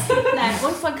 Nein,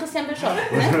 und von Christian Bischoff.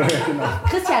 Ne? Genau.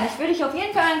 Christian, ich will dich auf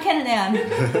jeden Fall mal kennenlernen.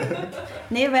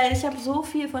 Nee, weil ich habe so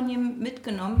viel von ihm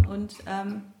mitgenommen und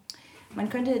man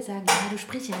könnte jetzt sagen, ja, du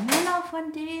sprichst ja nur noch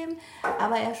von dem,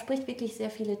 aber er spricht wirklich sehr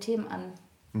viele Themen an,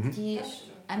 die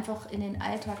einfach in den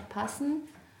Alltag passen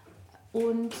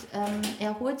und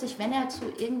er holt sich, wenn er zu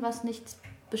irgendwas nichts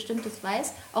Bestimmtes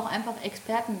weiß, auch einfach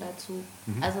Experten dazu.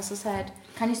 Also es ist halt,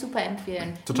 kann ich super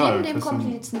empfehlen. Total. Neben dem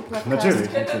Komplizen-Podcast,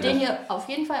 Natürlich. den ihr auf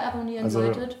jeden Fall abonnieren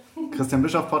solltet. Christian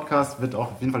Bischoff Podcast wird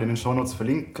auch auf jeden Fall in den Shownotes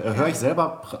verlinkt. Höre ich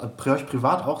selber, höre ich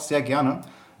privat auch sehr gerne.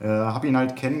 Habe ihn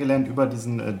halt kennengelernt über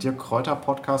diesen Dirk Kräuter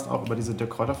Podcast, auch über diese Dirk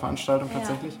Kräuter Veranstaltung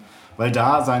tatsächlich, weil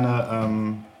da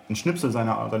ein Schnipsel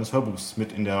seines Hörbuchs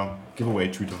mit in der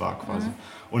Giveaway-Tüte war quasi.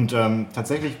 Und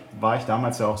tatsächlich war ich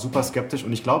damals ja auch super skeptisch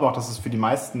und ich glaube auch, dass es für die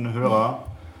meisten Hörer,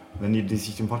 wenn die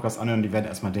sich den Podcast anhören, die werden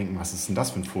erstmal denken, was ist denn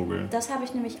das für ein Vogel? Das habe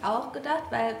ich nämlich auch gedacht,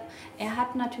 weil er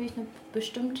hat natürlich eine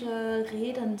bestimmte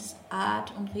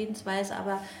Redensart und Redensweise,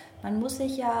 aber man muss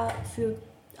sich ja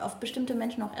auf bestimmte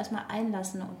Menschen auch erstmal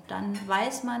einlassen und dann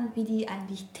weiß man, wie die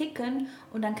eigentlich ticken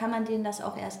und dann kann man denen das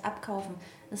auch erst abkaufen.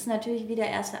 Das ist natürlich wie der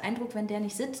erste Eindruck, wenn der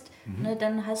nicht sitzt, ne,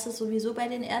 dann hast du es sowieso bei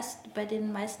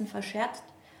den meisten verscherzt,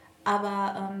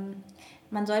 aber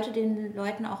man sollte den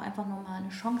Leuten auch einfach nochmal eine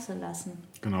Chance lassen.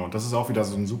 Genau, und das ist auch wieder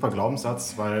so ein super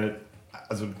Glaubenssatz, weil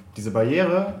also diese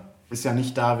Barriere ist ja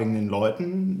nicht da wegen den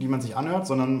Leuten, die man sich anhört,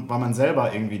 sondern weil man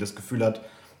selber irgendwie das Gefühl hat,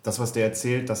 das, was der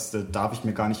erzählt, das darf ich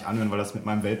mir gar nicht anhören, weil das mit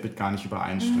meinem Weltbild gar nicht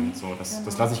übereinstimmt. So,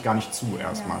 das lasse ich gar nicht zu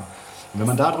erstmal. Ja. Und wenn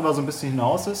man darüber so ein bisschen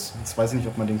hinaus ist, jetzt weiß ich nicht,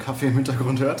 ob man den Kaffee im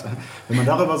Hintergrund hört, wenn man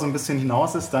darüber so ein bisschen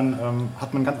hinaus ist, dann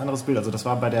hat man ein ganz anderes Bild. Also das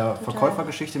war bei der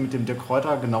Verkäufergeschichte mit dem Dirk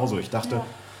Kräuter genauso. Ich dachte,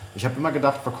 ich habe immer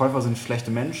gedacht, Verkäufer sind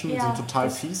schlechte Menschen, sind total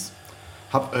fies.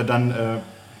 Habe dann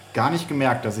gar nicht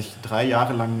gemerkt, dass ich 3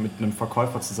 Jahre lang mit einem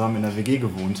Verkäufer zusammen in der WG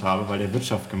gewohnt habe, weil der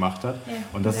Wirtschaft gemacht hat. Ja,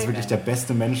 und das ist wirklich der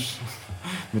beste Mensch.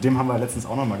 Mit dem haben wir letztens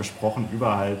auch nochmal gesprochen,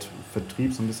 über halt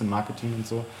Vertrieb, so ein bisschen Marketing und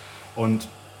so. Und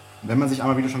wenn man sich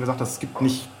einmal, wie du schon gesagt hast, es gibt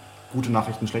nicht gute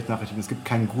Nachrichten, schlechte Nachrichten, es gibt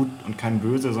kein Gut und kein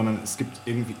Böse, sondern es gibt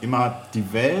irgendwie immer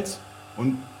die Welt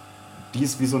und die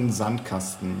ist wie so ein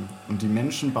Sandkasten. Und die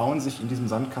Menschen bauen sich in diesem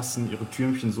Sandkasten ihre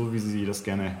Türmchen so, wie sie das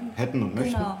gerne hätten und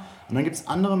möchten. Genau. Und dann gibt es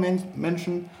andere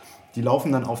Menschen, die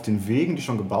laufen dann auf den Wegen, die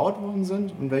schon gebaut worden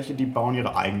sind, und welche, die bauen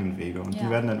ihre eigenen Wege. Und die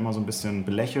werden dann immer so ein bisschen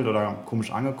belächelt oder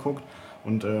komisch angeguckt.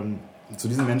 Und zu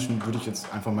diesen Menschen würde ich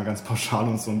jetzt einfach mal ganz pauschal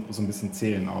uns so ein bisschen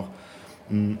zählen auch.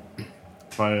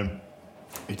 Weil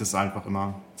ich das einfach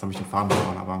immer, jetzt habe ich den Faden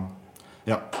verloren, aber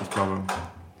ja, ich glaube,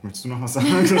 möchtest du noch was sagen?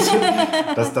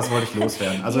 das wollte ich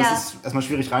loswerden. Also es ist erstmal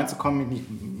schwierig reinzukommen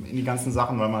in die ganzen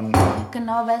Sachen, weil man...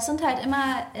 Genau, weil es sind halt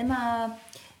immer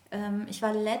ich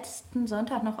war letzten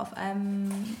Sonntag noch auf einem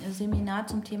Seminar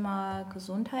zum Thema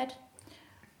Gesundheit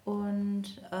und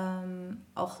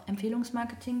auch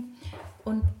Empfehlungsmarketing.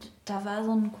 Und da war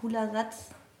so ein cooler Satz: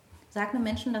 Sag einem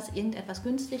Menschen, dass irgendetwas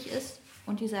günstig ist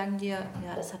und die sagen dir,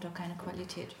 ja, das hat doch keine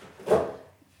Qualität.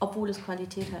 Obwohl es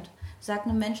Qualität hat. Sag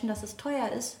einem Menschen, dass es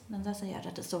teuer ist, dann sagst du, ja,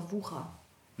 das ist doch Wucher.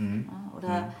 Ja,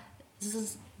 oder es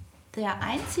ist der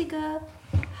einzige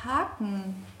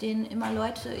Haken, den immer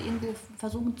Leute irgendwo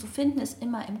versuchen zu finden, ist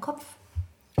immer im Kopf.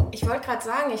 Ich wollte gerade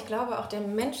sagen, ich glaube auch, der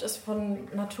Mensch ist von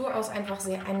Natur aus einfach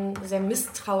ein sehr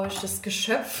misstrauisches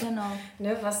Geschöpf. Genau.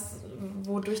 Ne,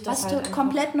 wodurch das was halt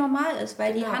komplett normal ist,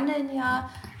 weil die handeln ja,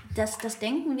 das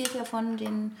Denken wird ja von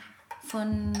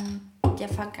der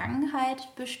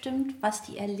Vergangenheit bestimmt, was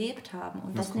die erlebt haben.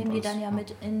 Und das nehmen die dann ja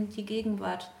mit in die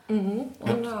Gegenwart.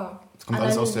 Genau. Das kommt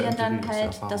alles aus der analysieren dann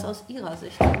halt das aus ihrer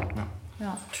Sicht.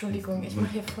 Ja. Entschuldigung, ich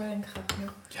mache hier voll den Krach. Ne?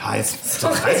 Ja, jetzt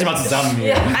reiß dich mal zusammen hier.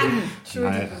 Ja.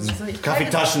 Entschuldigung.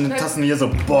 Kaffeetassen hier so,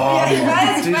 boah. Ja,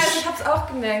 ich weiß, ich hab's auch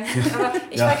gemerkt. Aber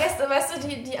ich vergesse, weißt du,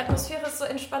 die Atmosphäre ist so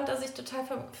entspannt, dass ich total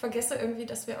vergesse irgendwie,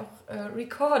 dass wir auch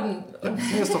recorden. Und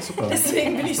ist doch super.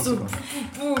 Deswegen bin ich so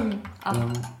boom.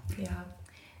 Ja.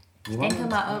 Ich denke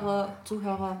mal, eure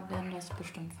Zuhörer werden das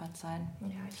bestimmt verzeihen.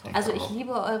 Ja, ich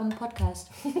liebe euren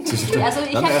Podcast. Also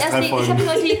ich habe nur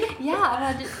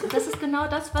aber das ist genau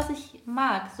das, was ich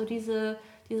mag. So dieses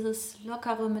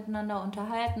lockere Miteinander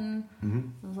unterhalten.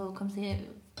 So kommst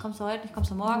du heute nicht,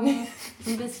 kommst du morgen,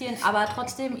 so ein bisschen. Aber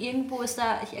trotzdem irgendwo ist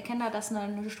da, ich erkenne da, dass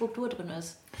eine Struktur drin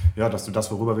ist. Ja, dass du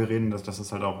das, worüber wir reden, dass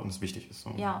das halt auch uns wichtig ist.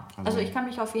 So. Ja, also ich kann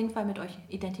mich auf jeden Fall mit euch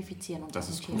identifizieren. Und das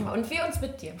ist cool. Ja, und wir uns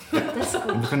mit dir. Das ist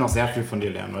gut. Und wir können auch sehr viel von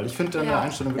dir lernen, weil ich finde deine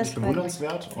Einstellung wirklich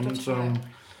bewundernswert. Und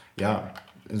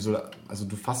also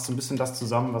du fasst so ein bisschen das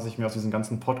zusammen, was ich mir aus diesen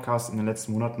ganzen Podcasts in den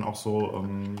letzten Monaten auch so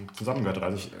zusammengehört habe.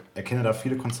 Also ich erkenne da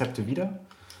viele Konzepte wieder.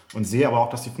 Und sehe aber auch,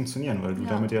 dass die funktionieren, weil du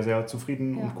damit ja sehr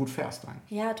zufrieden und gut fährst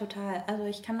eigentlich. Ja, total. Also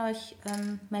ich kann euch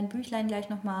mein Büchlein gleich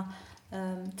nochmal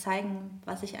zeigen,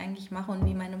 was ich eigentlich mache und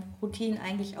wie meine Routinen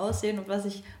eigentlich aussehen und was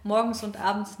ich morgens und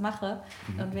abends mache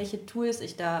und welche Tools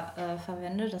ich da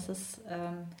verwende. Das ist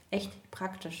echt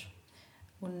praktisch.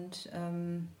 Und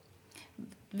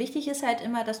wichtig ist halt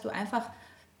immer, dass du einfach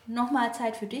nochmal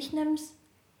Zeit für dich nimmst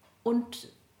und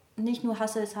nicht nur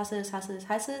hasselst,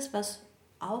 was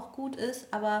auch gut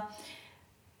ist, aber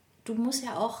du musst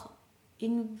ja auch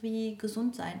irgendwie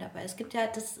gesund sein dabei. Es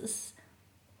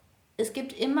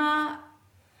gibt immer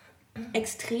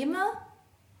Extreme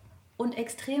und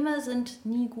Extreme sind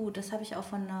nie gut. Das habe ich auch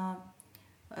von einer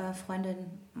Freundin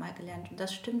mal gelernt. Und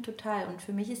das stimmt total. Und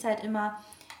für mich ist halt immer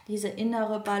diese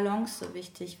innere Balance so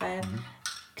wichtig, weil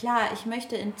klar, ich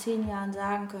möchte in 10 Jahren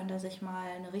sagen können, dass ich mal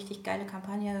eine richtig geile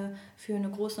Kampagne für eine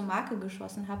große Marke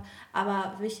geschossen habe.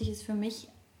 Aber wichtig ist für mich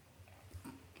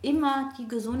immer die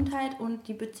Gesundheit und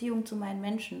die Beziehung zu meinen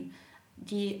Menschen,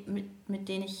 mit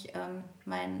denen ich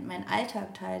meinen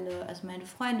Alltag teile, also meine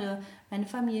Freunde, meine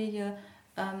Familie,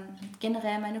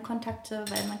 generell meine Kontakte,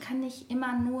 weil man kann nicht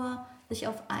immer nur sich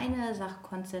auf eine Sache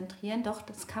konzentrieren. Doch,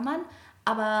 das kann man,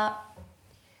 aber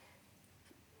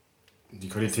die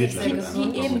Qualität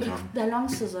die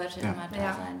Balance sollte immer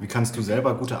da sein. Wie kannst du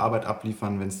selber gute Arbeit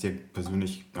abliefern, wenn es dir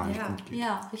persönlich gar nicht gut geht?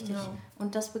 Ja, richtig. Genau.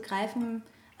 Und das begreifen,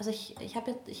 also ich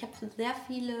habe sehr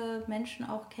viele Menschen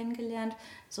auch kennengelernt,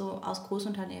 so aus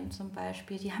Großunternehmen zum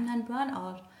Beispiel, die haben dann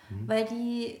Burnout, weil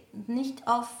die nicht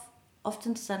oft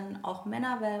sind es dann auch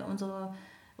Männer,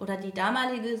 weil die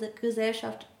damalige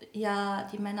Gesellschaft ja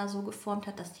die Männer so geformt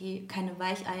hat, dass die keine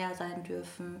Weicheier sein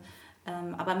dürfen.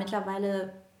 Aber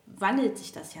mittlerweile wandelt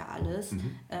sich das ja alles,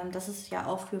 dass es ja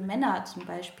auch für Männer zum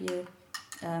Beispiel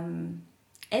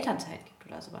Elternzeit gibt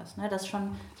oder sowas. Ne? Das ist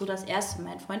schon so das Erste.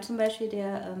 Mein Freund zum Beispiel,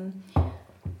 der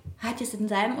hat jetzt in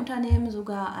seinem Unternehmen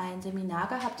sogar ein Seminar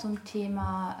gehabt zum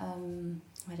Thema,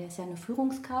 weil der ist ja eine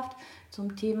Führungskraft,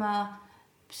 zum Thema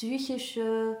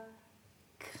psychische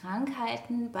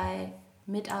Krankheiten bei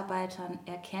Mitarbeitern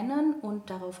erkennen und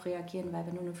darauf reagieren, weil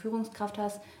wenn du eine Führungskraft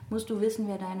hast, musst du wissen,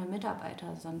 wer deine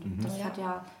Mitarbeiter sind. Das hat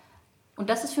ja, und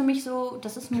das ist für mich so,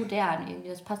 das ist modern irgendwie,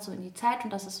 das passt so in die Zeit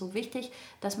und das ist so wichtig,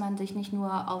 dass man sich nicht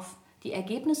nur auf die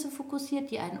Ergebnisse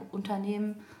fokussiert, die ein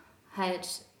Unternehmen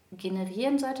halt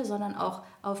generieren sollte, sondern auch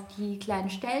auf die kleinen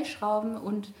Stellschrauben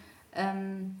und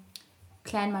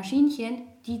kleinen Maschinchen,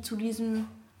 die zu diesem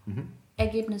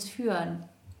Ergebnis führen.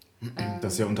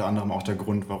 Das ist ja unter anderem auch der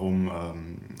Grund, warum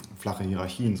flache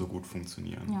Hierarchien so gut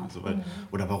funktionieren. Ja. Also,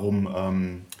 oder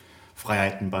warum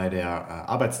Freiheiten bei der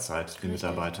Arbeitszeit den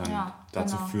Mitarbeitern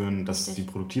dazu führen, dass sie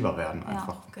produktiver werden.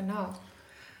 Einfach. Genau.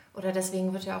 Oder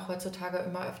deswegen wird ja auch heutzutage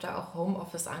immer öfter auch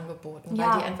Homeoffice angeboten,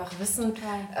 Ja, weil die einfach wissen,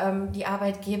 die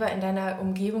Arbeitgeber in deiner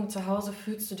Umgebung zu Hause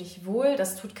fühlst du dich wohl,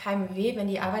 das tut keinem weh, wenn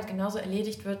die Arbeit genauso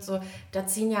erledigt wird, so, da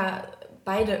ziehen ja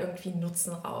beide irgendwie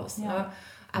Nutzen raus. Ja. Ne?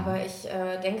 Aber ich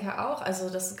denke auch, also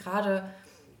dass gerade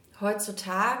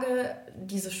heutzutage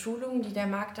diese Schulungen, die der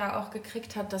Markt da auch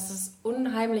gekriegt hat, dass es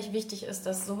unheimlich wichtig ist,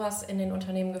 dass sowas in den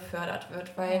Unternehmen gefördert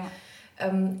wird, weil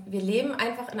wir leben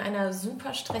einfach in einer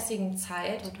super stressigen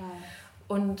Zeit. Total.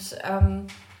 Und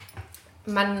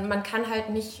man kann halt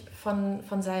nicht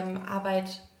von seinem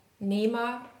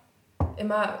Arbeitnehmer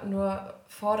immer nur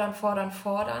fordern,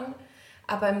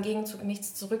 aber im Gegenzug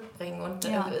nichts zurückbringen. Und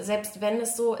selbst wenn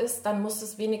es so ist, dann muss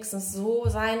es wenigstens so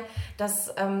sein,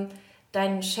 dass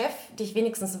dein Chef dich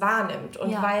wenigstens wahrnimmt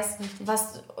und weiß,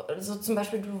 was, so zum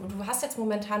Beispiel, du hast jetzt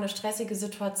momentan eine stressige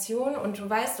Situation und du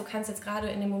weißt, du kannst jetzt gerade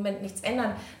in dem Moment nichts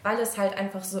ändern, weil es halt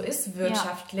einfach so ist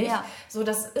wirtschaftlich. Ja. So,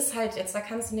 das ist halt jetzt, da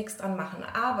kannst du nichts dran machen.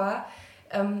 Aber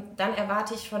dann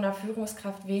erwarte ich von der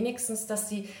Führungskraft wenigstens, dass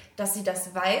sie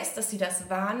das weiß, dass sie das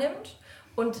wahrnimmt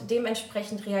und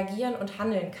dementsprechend reagieren und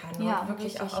handeln kann und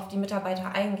wirklich auch auf die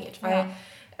Mitarbeiter eingeht, weil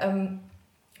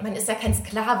man ist ja kein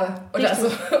Sklave oder so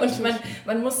und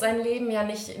man muss sein Leben ja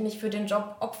nicht für den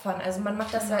Job opfern, also man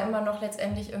macht das ja immer noch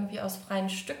letztendlich irgendwie aus freien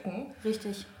Stücken.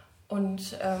 Richtig.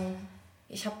 Und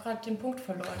ich habe gerade den Punkt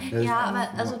verloren. Ja, aber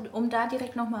also um da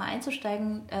direkt nochmal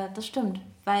einzusteigen, das stimmt.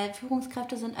 Weil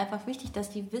Führungskräfte sind einfach wichtig,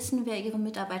 dass die wissen, wer ihre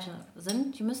Mitarbeiter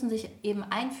sind. Die müssen sich eben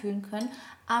einfühlen können.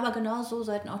 Aber genau so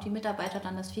sollten auch die Mitarbeiter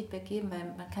dann das Feedback geben, weil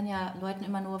man kann ja Leuten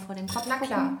immer nur vor den Kopf gucken.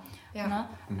 Klar. Ja.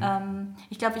 Ne?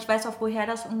 Ich glaube, ich weiß auch, woher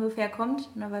das ungefähr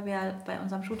kommt, ne, weil wir bei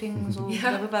unserem Shooting so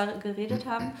darüber geredet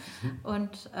haben.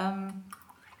 Und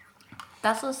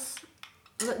das ist...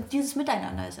 Dieses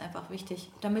Miteinander ist einfach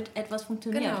wichtig, damit etwas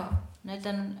funktioniert. Genau. Ne,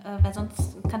 dann, weil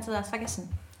sonst kannst du das vergessen.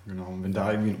 Genau, und wenn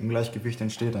da irgendwie ein Ungleichgewicht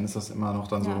entsteht, dann ist das immer noch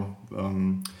dann so,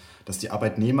 dass die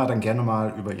Arbeitnehmer dann gerne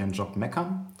mal über ihren Job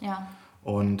meckern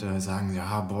und sagen,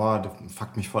 ja, boah, das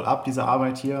fuckt mich voll ab, diese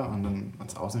Arbeit hier. Und dann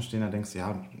als Außenstehender denkst du,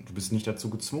 ja, du bist nicht dazu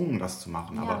gezwungen, das zu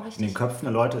machen. Aber in den Köpfen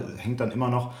der Leute hängt dann immer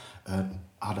noch,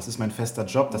 das ist mein fester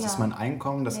Job, das ist mein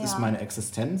Einkommen, das ist meine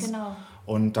Existenz. Genau.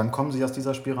 Und dann kommen sie aus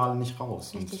dieser Spirale nicht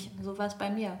raus. Richtig, so war es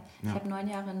bei mir. Ich habe 9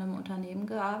 Jahre in einem Unternehmen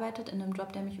gearbeitet, in einem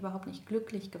Job, der mich überhaupt nicht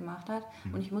glücklich gemacht hat.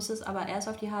 Und ich musste es aber erst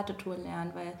auf die harte Tour lernen,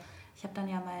 weil ich habe dann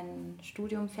ja mein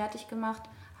Studium fertig gemacht,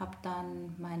 habe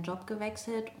dann meinen Job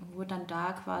gewechselt und wurde dann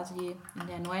da quasi in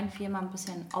der neuen Firma ein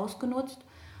bisschen ausgenutzt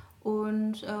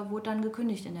und wurde dann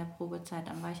gekündigt in der Probezeit.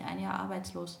 Dann war ich 1 Jahr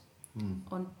arbeitslos.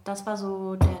 Und das war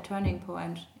so der Turning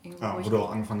Point. Wo du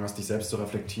auch angefangen hast, dich selbst zu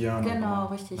reflektieren. Genau,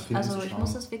 richtig. Also ich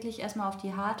muss es wirklich erstmal auf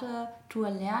die harte Tour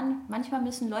lernen. Manchmal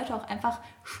müssen Leute auch einfach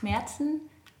Schmerzen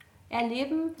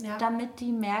erleben, damit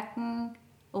die merken,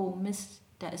 oh Mist,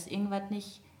 da ist irgendwas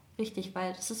nicht richtig,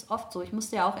 weil das ist oft so. Ich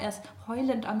musste ja auch erst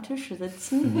heulend am Tisch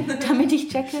sitzen, damit ich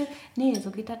checke, nee,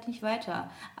 so geht das nicht weiter.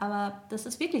 Aber das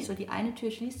ist wirklich so, die eine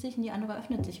Tür schließt sich und die andere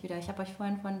öffnet sich wieder. Ich habe euch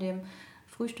vorhin von dem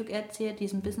Frühstück erzählt,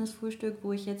 diesem Business-Frühstück,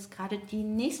 wo ich jetzt gerade die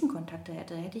nächsten Kontakte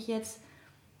hätte. Hätte ich jetzt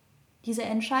diese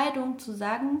Entscheidung zu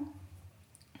sagen,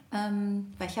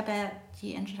 weil ich habe ja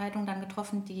die Entscheidung dann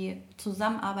getroffen, die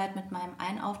Zusammenarbeit mit meinem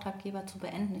einen Auftraggeber zu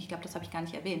beenden. Ich glaube, das habe ich gar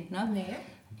nicht erwähnt. Ne? Nee.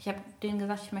 Ich habe denen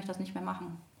gesagt, ich möchte das nicht mehr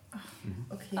machen. Ach,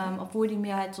 okay. Obwohl die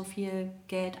mir halt so viel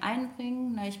Geld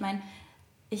einbringen. Ne? Ich meine,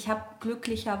 ich habe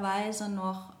glücklicherweise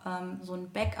noch so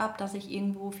ein Backup, dass ich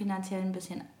irgendwo finanziell ein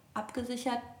bisschen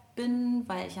abgesichert bin,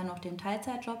 weil ich ja noch den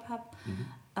Teilzeitjob habe.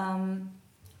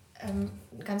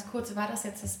 Ganz kurz, war das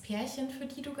jetzt das Pärchen, für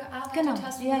die du gearbeitet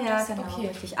hast? Ja, genau, okay.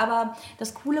 Richtig. Aber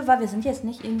das Coole war, wir sind jetzt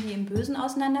nicht irgendwie im Bösen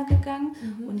auseinandergegangen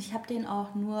und ich habe denen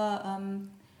auch nur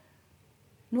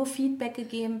Feedback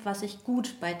gegeben, was ich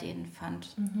gut bei denen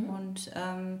fand. Und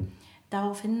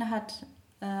daraufhin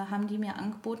haben die mir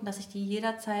angeboten, dass ich die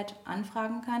jederzeit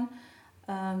anfragen kann,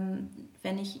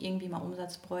 wenn ich irgendwie mal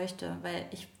Umsatz bräuchte, weil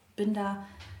ich bin da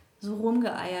so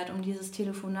rumgeeiert um dieses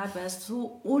Telefonat, weil es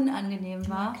so unangenehm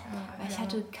war, weil ich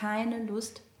hatte keine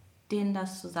Lust, denen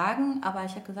das zu sagen, aber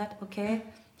ich habe gesagt, okay,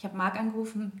 ich habe Marc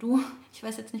angerufen, du, ich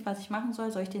weiß jetzt nicht, was ich machen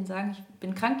soll ich denen sagen, ich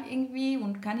bin krank irgendwie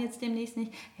und kann jetzt demnächst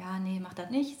nicht? Ja, nee, mach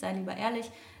das nicht, sei lieber ehrlich.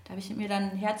 Da habe ich mir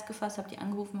dann ein Herz gefasst, habe die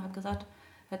angerufen, habe gesagt,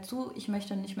 hör zu, ich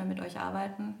möchte nicht mehr mit euch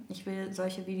arbeiten, ich will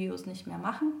solche Videos nicht mehr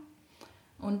machen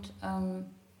und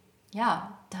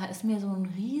da ist mir so ein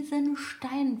riesen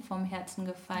Stein vom Herzen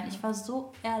gefallen. Ich war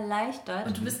so erleichtert.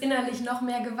 Und du bist innerlich noch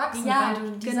mehr gewachsen, weil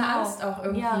du diese Angst auch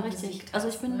irgendwie besiegt hast. Also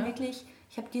ich bin wirklich,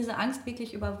 ich habe diese Angst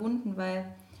wirklich überwunden, weil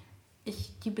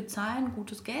die bezahlen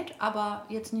gutes Geld, aber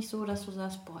jetzt nicht so, dass du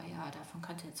sagst, boah, ja, davon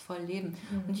kannst du jetzt voll leben.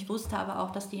 Und ich wusste aber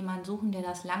auch, dass die jemanden suchen, der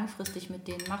das langfristig mit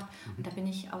denen macht. Und da bin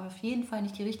ich auf jeden Fall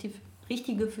nicht die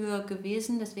Richtige für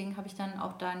gewesen. Deswegen habe ich dann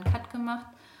auch da einen Cut gemacht.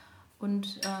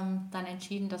 Und dann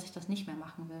entschieden, dass ich das nicht mehr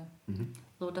machen will.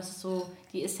 So, das ist so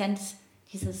die Essenz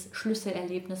dieses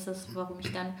Schlüsselerlebnisses, warum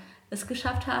ich dann es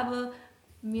geschafft habe,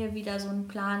 mir wieder so einen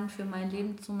Plan für mein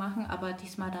Leben zu machen, aber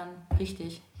diesmal dann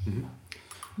richtig.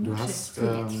 Du hast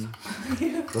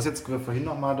jetzt vorhin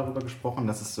nochmal darüber gesprochen,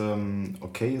 dass es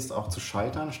okay ist, auch zu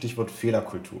scheitern. Stichwort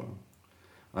Fehlerkultur.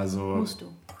 Also, musst du.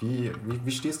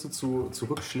 Wie stehst du zu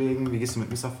Rückschlägen? Wie gehst du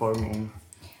mit Misserfolgen um?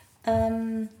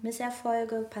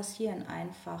 Misserfolge passieren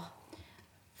einfach,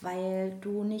 weil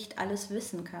du nicht alles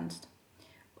wissen kannst.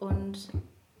 Und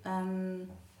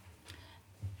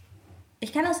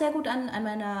ich kann das sehr gut an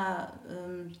meiner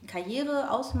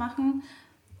Karriere ausmachen.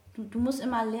 Du musst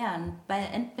immer lernen, weil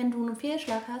wenn du einen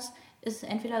Fehlschlag hast, ist es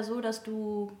entweder so, dass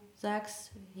du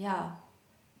sagst, ja,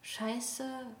 scheiße,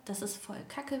 das ist voll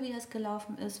kacke, wie das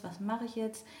gelaufen ist, was mache ich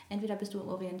jetzt? Entweder bist du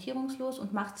orientierungslos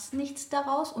und machst nichts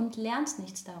daraus und lernst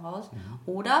nichts daraus.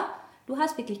 Oder du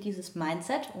hast wirklich dieses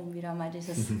Mindset, um wieder mal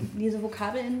diese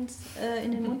Vokabel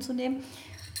in den Mund zu nehmen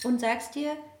und sagst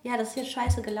dir, ja, das ist jetzt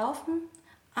scheiße gelaufen,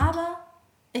 aber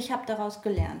ich habe daraus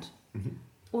gelernt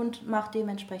und mach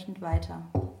dementsprechend weiter.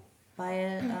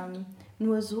 Weil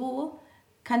nur so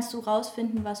kannst du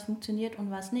rausfinden, was funktioniert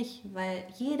und was nicht. Weil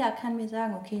jeder kann mir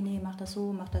sagen, okay, nee, mach das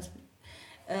so, mach das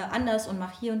anders und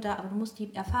mach hier und da. Aber du musst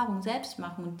die Erfahrung selbst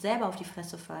machen und selber auf die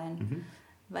Fresse fallen.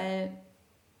 Weil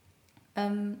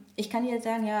ich kann dir jetzt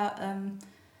sagen, ja,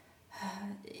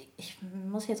 ich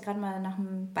muss jetzt gerade mal nach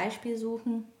einem Beispiel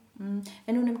suchen.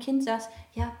 Wenn du einem Kind sagst,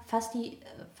 ja, fass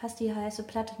die heiße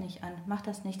Platte nicht an, mach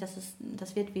das nicht,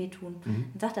 das wird wehtun.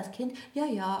 Dann sagt das Kind,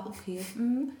 ja, okay,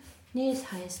 nee,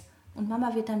 ist heiß. Und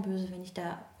Mama wird dann böse, wenn ich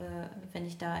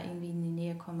da irgendwie in die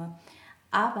Nähe komme.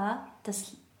 Aber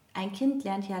ein Kind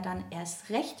lernt ja dann erst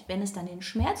recht, wenn es dann den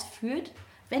Schmerz fühlt,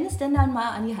 wenn es denn dann mal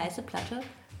an die heiße Platte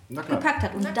gepackt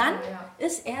hat. Und dann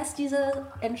ist erst diese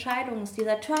Entscheidung,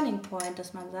 dieser Turning Point,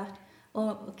 dass man sagt,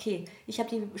 oh, okay, ich habe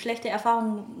die schlechte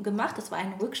Erfahrung gemacht, das war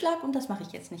ein Rückschlag und das mache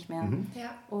ich jetzt nicht mehr.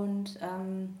 Ja. Und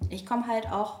ich komme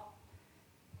halt auch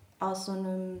aus so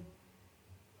einem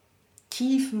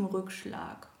tiefen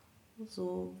Rückschlag.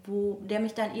 So, der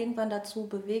mich dann irgendwann dazu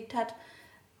bewegt hat,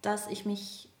 dass ich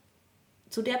mich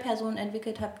zu der Person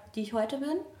entwickelt habe, die ich heute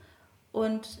bin.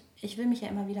 Und ich will mich ja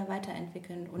immer wieder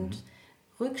weiterentwickeln. Und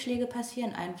Rückschläge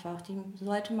passieren einfach. Die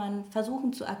sollte man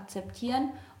versuchen zu akzeptieren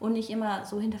und nicht immer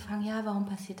so hinterfragen, ja, warum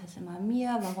passiert das immer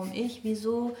mir? Warum ich?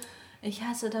 Wieso? Ich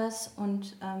hasse das.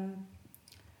 Und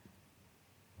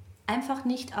einfach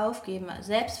nicht aufgeben,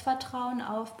 Selbstvertrauen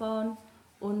aufbauen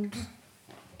und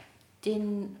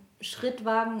den Schritt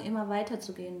wagen, immer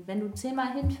weiterzugehen. Wenn du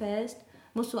 10-mal hinfällst,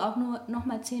 musst du auch nur noch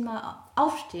mal 10-mal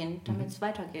aufstehen, damit es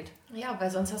weitergeht. Ja,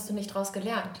 weil sonst hast du nicht draus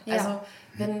gelernt. Ja. Also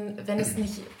wenn es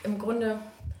nicht im Grunde,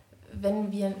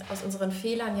 wenn wir aus unseren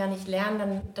Fehlern ja nicht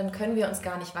lernen, dann können wir uns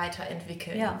gar nicht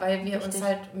weiterentwickeln, Ja, weil wir richtig. uns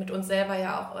halt mit uns selber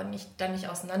ja auch nicht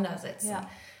auseinandersetzen. Ja.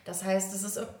 Das heißt, es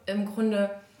ist im Grunde,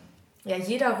 ja,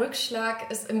 jeder Rückschlag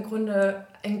ist im Grunde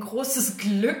ein großes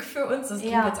Glück für uns. Das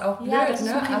klingt jetzt auch blöd, ja, das ist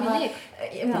ne? ein Aber Privileg.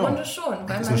 im Grunde schon,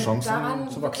 weil ist eine man Chance, daran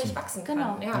zu wirklich wachsen. wachsen kann.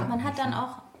 Genau, Ja. man hat dann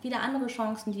auch wieder andere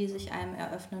Chancen, die sich einem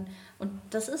eröffnen. Und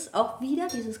das ist auch wieder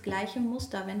dieses gleiche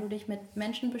Muster, wenn du dich mit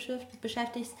Menschen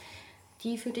beschäftigst,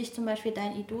 die für dich zum Beispiel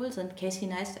dein Idol sind. Casey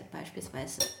Neistat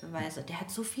beispielsweise, der hat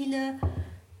so viele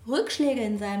Rückschläge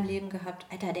in seinem Leben gehabt.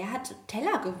 Alter, der hat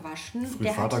Teller gewaschen. Früh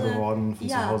der Vater geworden, von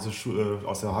zu Hause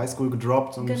aus der Highschool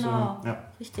gedroppt. Und, genau, ja.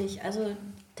 richtig. Also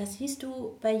das siehst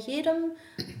du bei jedem,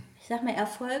 ich sag mal,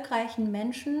 erfolgreichen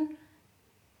Menschen,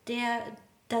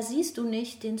 da siehst du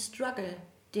nicht den Struggle,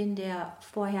 den der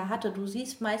vorher hatte. Du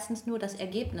siehst meistens nur das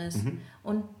Ergebnis.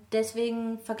 Und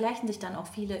deswegen vergleichen sich dann auch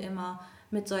viele immer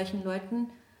mit solchen Leuten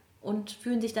und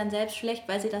fühlen sich dann selbst schlecht,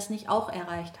 weil sie das nicht auch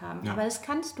erreicht haben. Ja. Aber das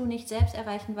kannst du nicht selbst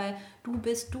erreichen, weil du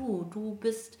bist du. Du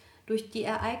bist durch die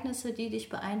Ereignisse, die dich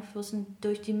beeinflussen,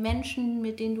 durch die Menschen,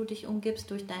 mit denen du dich umgibst,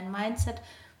 durch dein Mindset,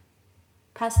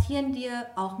 passieren dir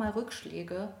auch mal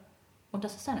Rückschläge. Und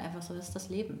das ist dann einfach so, das ist das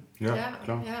Leben. Ja,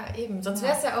 klar. Ja, eben. Sonst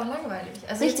wäre es ja auch langweilig.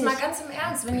 Also Richtig. jetzt mal ganz im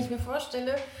Ernst, wenn ich mir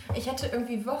vorstelle, ich hätte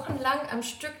irgendwie wochenlang am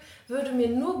Stück, würde mir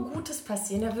nur Gutes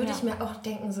passieren, da würde ich mir auch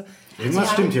denken so... Irgendwas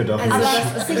stimmt hier doch Also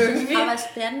nicht. das ist irgendwie... Aber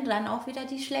es werden dann auch wieder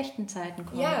die schlechten Zeiten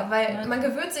kommen. Ja, weil man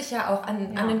gewöhnt sich ja auch an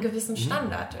einen Mhm. gewissen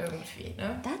Standard irgendwie.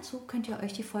 Ne? Dazu könnt ihr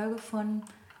euch die Folge von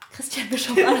Christian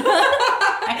Bischof anhören.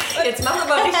 Jetzt machen wir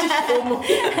mal richtig Promo.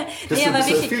 Das ist ein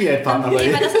Affiliate-Partner bei aber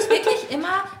dir. das ist wirklich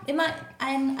immer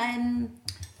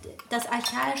das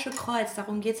archaische Kreuz.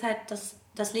 Darum geht es halt, dass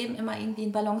das Leben immer irgendwie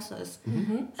in Balance ist.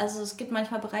 Also es gibt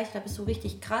manchmal Bereiche, da bist du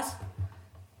richtig krass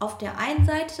auf der einen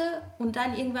Seite und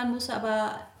dann irgendwann musst du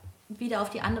aber wieder auf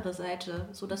die andere Seite,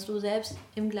 sodass du selbst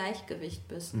im Gleichgewicht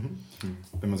bist.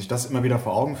 Wenn man sich das immer wieder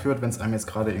vor Augen führt, wenn es einem jetzt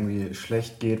gerade irgendwie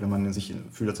schlecht geht, wenn man sich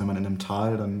fühlt, als wenn man in einem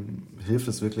Tal, dann hilft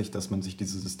es wirklich, dass man sich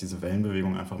diese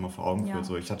Wellenbewegung einfach mal vor Augen führt.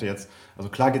 So, ich hatte jetzt, also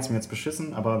klar geht es mir jetzt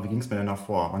beschissen, aber wie ging es mir denn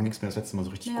davor? Wann ging es mir das letzte Mal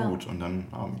so richtig gut? Und dann,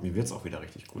 mir wird es auch wieder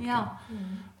richtig gut. Ja.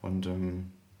 Und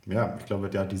ich glaube,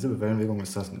 diese Wellenbewegung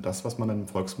ist das, was man dann im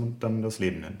Volksmund dann das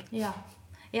Leben nennt.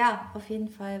 Ja, auf jeden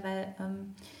Fall, weil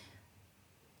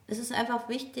es ist einfach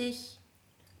wichtig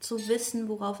zu wissen,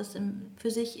 worauf es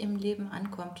für sich im Leben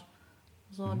ankommt.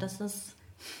 So, das ist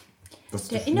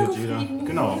der innere Frieden,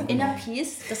 Inner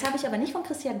Peace. Das habe ich aber nicht von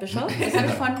Christian Bischof, das habe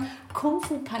ich von Kung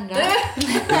Fu Panda.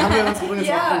 Den haben wir uns übrigens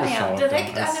auch angeschaut.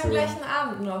 Direkt an dem gleichen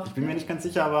Abend noch. Ich bin mir nicht ganz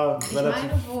sicher, aber relativ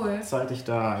wohl. zeitig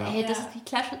da. Ja. Hey, das ist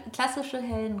die klassische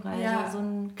Heldenreise. Ja. So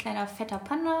ein kleiner fetter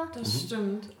Panda. Das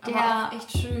stimmt. Der- Aber auch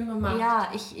echt schön gemacht. Ja,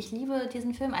 ich liebe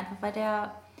diesen Film einfach, weil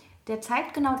der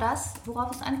zeigt genau das,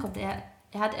 worauf es ankommt. Er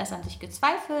hat erst an sich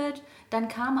gezweifelt, dann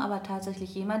kam aber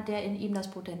tatsächlich jemand, der in ihm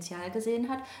das Potenzial gesehen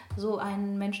hat. So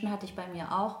einen Menschen hatte ich bei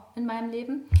mir auch in meinem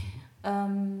Leben,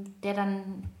 der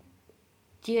dann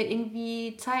dir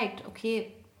irgendwie zeigt,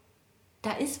 okay,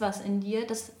 da ist was in dir,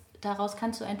 daraus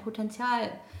kannst du ein Potenzial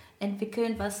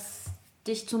entwickeln, was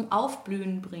dich zum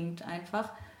Aufblühen bringt einfach.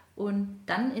 Und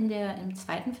dann im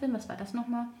zweiten Film, was war das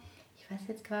nochmal? Ich weiß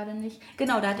jetzt gerade nicht.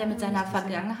 Genau, da hat er mit seiner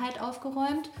Vergangenheit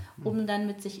aufgeräumt, um dann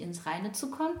mit sich ins Reine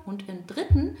zu kommen. Und im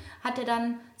dritten hat er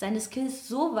dann seine Skills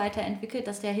so weiterentwickelt,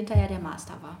 dass der hinterher der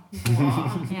Master war.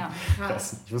 Boah, ja.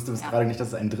 Krass. Ich wusste bis gerade nicht, dass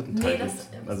es einen dritten Teil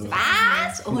gibt. Also,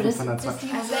 Was? Oh, das Panda ist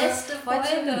die Also beste heute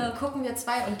Folge. gucken wir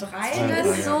 2 und 3. Das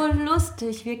ist so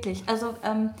lustig, wirklich. Also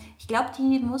ich glaube,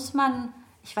 die muss man,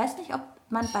 ich weiß nicht, ob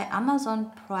man bei Amazon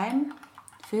Prime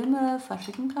Filme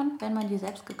verschicken kann, wenn man die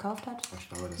selbst gekauft hat. ich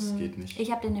glaube, das geht nicht.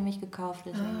 Ich habe den nämlich gekauft,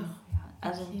 deswegen.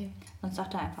 Also, sonst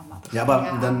sagt er einfach mal. Ja,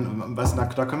 aber dann,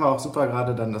 da können wir auch super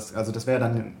gerade dann, das wäre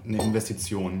dann eine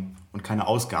Investition und keine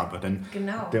Ausgabe. Denn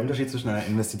der Unterschied zwischen einer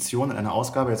Investition und einer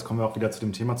Ausgabe, jetzt kommen wir auch wieder zu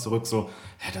dem Thema zurück, so,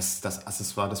 das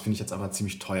Accessoire, das finde ich jetzt aber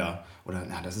ziemlich teuer. Oder,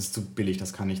 das ist zu billig,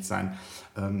 das kann nicht sein.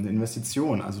 Eine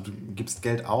Investition, also du gibst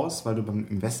Geld aus, weil du beim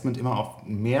Investment immer auch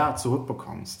mehr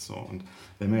zurückbekommst. So. Und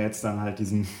wenn wir jetzt dann halt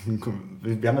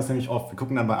wir haben das nämlich oft, wir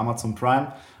gucken dann bei Amazon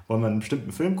Prime, wollen wir einen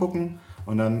bestimmten Film gucken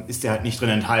und dann ist der halt nicht drin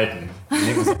enthalten. Dann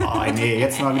denken wir so, oh nee,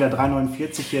 jetzt mal wieder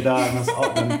 3,49 hier da.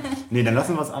 Dann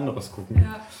lassen wir was anderes gucken.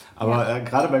 Ja. Aber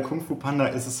gerade bei Kung Fu Panda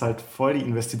ist es halt voll die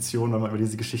Investition, weil man über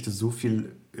diese Geschichte so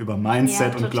viel über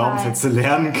Mindset und Glaubenssätze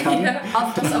lernen kann. Ja,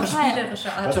 auf das auf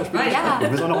spielerische Art und Weise. Ja. Du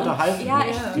bist auch noch unterhalten. Ja,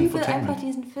 ich liebe Infotainment. einfach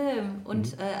diesen Film.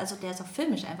 Und also der ist auch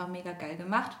filmisch einfach mega geil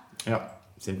gemacht. Ja,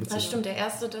 sehr gut. Das stimmt, der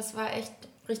erste, das war echt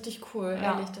richtig cool,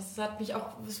 Ja. ehrlich. Das hat mich auch,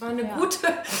 das war ein Ja.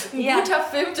 guter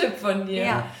Filmtipp von dir.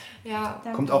 Ja. Ja.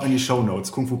 Kommt auch in die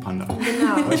Shownotes, Kung Fu Panda.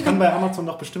 Genau. Aber ich kann bei Amazon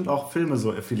doch bestimmt auch Filme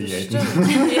so affiliaten.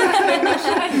 Stimmt. Ja,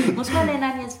 wahrscheinlich. Muss man denn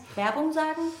dann jetzt Werbung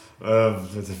sagen?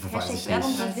 Weiß Hashtag ich Werbung,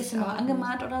 nicht. so ein bisschen noch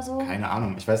angemahnt oder so? Keine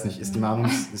Ahnung, ich weiß nicht. Ist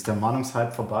der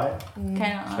Mahnungshype vorbei?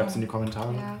 Keine Ahnung. Schreib's in die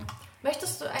Kommentare. Ja.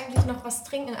 Möchtest du eigentlich noch was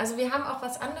trinken? Also wir haben auch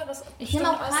was anderes. Ich nehme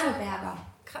auch bestimmt außer- Kraneberger.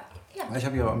 Ja, Ich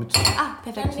habe hier aber mit Ah,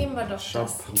 dann perfekt. nehmen wir doch das.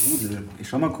 Schabrudel. Ich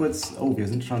schau mal kurz. Oh, wir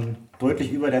sind schon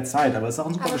deutlich über der Zeit, aber es ist auch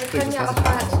ein super Aber wir Gespräch. können ja das auch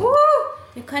weiß ich. mal...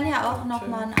 Wir können ja auch noch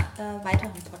mal einen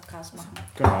weiteren Podcast machen.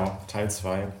 Genau, Teil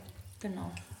 2. Genau.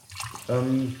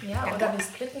 Ja, oder wir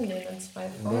splitten den in 2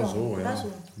 Folgen. Ja, so, ja. Oder so.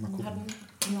 Und hatten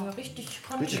wir richtig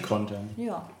Content. Richtig Content.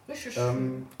 Ja. Richtig Ja,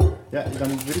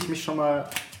 dann würde ich mich schon mal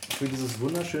für dieses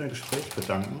wunderschöne Gespräch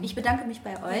bedanken. Ich bedanke mich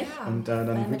bei euch. Ja. Und Weil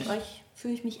dann würde mit ich. euch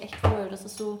fühle ich mich echt wohl. Das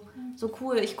ist so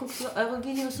cool. Ich gucke eure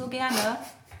Videos so gerne.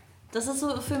 Das ist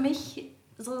so für mich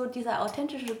so dieser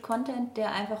authentische Content,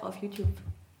 der einfach auf YouTube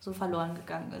so verloren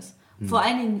gegangen ist. Vor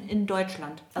allen Dingen in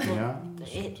Deutschland. Also Ja.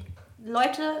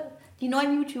 Leute, die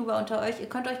neuen YouTuber unter euch, ihr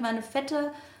könnt euch mal eine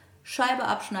fette Scheibe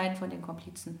abschneiden von den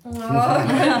Komplizen.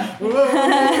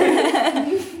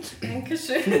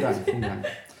 Dankeschön. Vielen Dank, vielen Dank.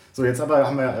 So, jetzt aber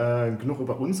haben wir genug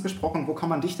über uns gesprochen. Wo kann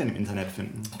man dich denn im Internet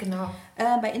finden? Genau.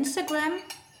 Bei Instagram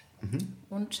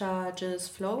unter Jill's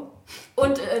Flow.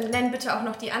 Und nenn bitte auch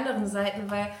noch die anderen Seiten,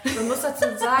 weil man muss dazu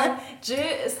sagen, Jill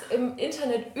ist im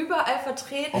Internet überall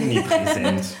vertreten.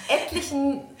 Omnipräsent.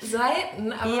 Etlichen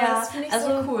Seiten, aber Ja, das finde ich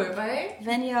also- so cool, weil...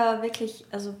 Wenn ihr wirklich,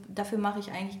 also dafür mache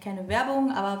ich eigentlich keine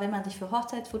Werbung, aber wenn man sich für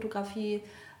Hochzeitsfotografie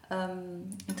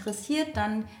interessiert,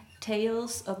 dann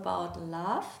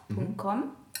talesaboutLove.com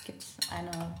gibt es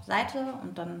eine Seite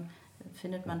und dann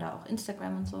findet man da auch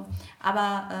Instagram und so.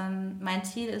 Aber mein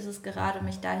Ziel ist es gerade,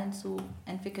 mich dahin zu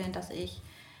entwickeln, dass ich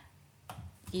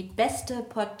die beste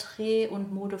Porträt-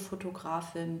 und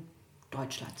Modefotografin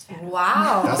Deutschlands werde.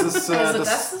 Wow! Das ist, Also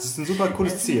das ist ein super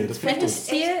cooles Ziel. Das finde ich Fettes gut.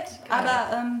 Ziel, Echt geil.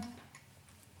 aber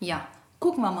ja,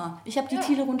 gucken wir mal. Ich habe die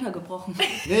Ziele runtergebrochen.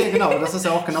 Nee, genau, das ist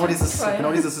ja auch genau dieses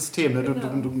Toll. System. Ne? Du Genau.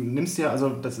 nimmst ja,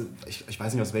 also ich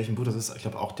weiß nicht, aus welchem Buch das ist, ich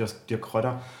glaube auch Dirk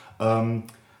Kräuter.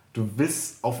 Du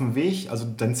willst auf dem Weg, also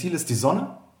dein Ziel ist die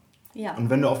Sonne. Ja. Und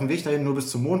wenn du auf dem Weg dahin nur bis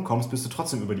zum Mond kommst, bist du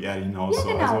trotzdem über die Erde hinaus. Ja, so.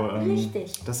 genau, Also,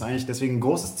 richtig. Das ist eigentlich deswegen ein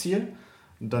großes Ziel.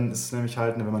 Und dann ist es nämlich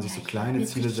halt, wenn man sich so kleine Mir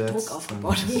ist Ziele richtig setzt. Druck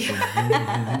aufgebaut. dann ist es so,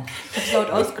 Ich habe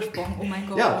laut ausgesprochen, oh mein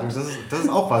Gott. ja, das ist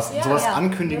auch was. Ja, Sowas ja,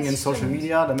 ankündigen das in Social stimmt.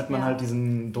 Media, damit man Ja. halt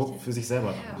diesen Druck für sich selber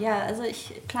hat. Ja, also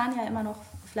ich plane ja immer noch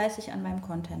fleißig an meinem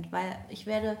Content, weil ich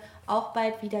werde auch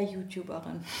bald wieder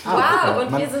YouTuberin. Wow, okay.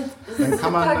 und Man- wir sind dann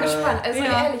kann man, super gespannt. Also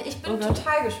ja. ehrlich, ich bin Oh Gott.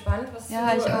 total gespannt, was du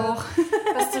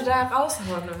da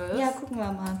raushauen willst. Ja, gucken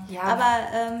wir mal. Ja.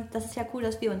 Aber das ist ja cool,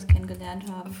 dass wir uns kennengelernt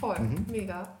haben. Voll,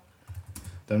 mega.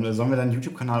 Dann sollen wir deinen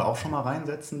YouTube-Kanal auch schon mal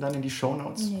reinsetzen, dann in die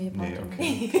Shownotes? Nee, braucht ihr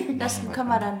okay. Das können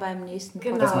wir dann beim nächsten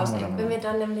Genau, Das machen wir dann wenn mal. wir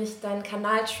dann nämlich deinen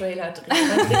Kanaltrailer drehen,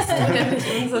 dann kriegst du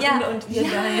nämlich unseren und wir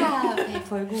deinen. ja, ey,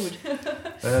 voll gut.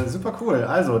 Super cool.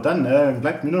 Also, dann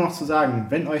bleibt mir nur noch zu sagen,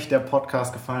 wenn euch der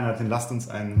Podcast gefallen hat, dann lasst uns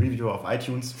ein Review auf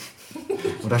iTunes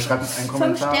oder schreibt uns einen 5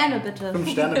 Kommentar. Sterne bitte.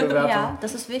 5-Sterne-Bewertung. Ja,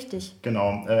 das ist wichtig.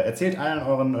 Genau. Erzählt allen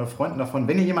euren Freunden davon,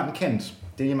 wenn ihr jemanden kennt,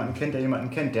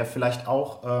 der vielleicht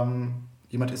auch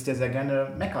jemand ist, der sehr gerne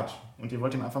meckert. Und ihr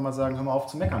wollt ihm einfach mal sagen, hör mal auf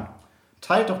zu meckern.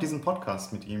 Teilt doch diesen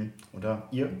Podcast mit ihm oder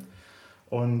ihr.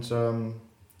 Und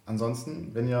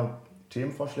ansonsten, wenn ihr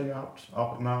Themenvorschläge habt,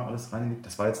 auch immer alles rein.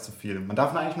 Das war jetzt zu viel. Man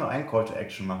darf eigentlich nur einen Call to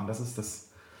Action machen. Das ist das.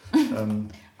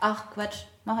 Ach, Quatsch.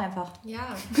 Mach einfach. Ja,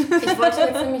 ich wollte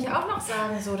jetzt nämlich auch noch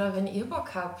sagen, so, oder wenn ihr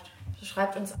Bock habt,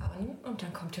 schreibt uns an und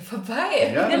dann kommt ihr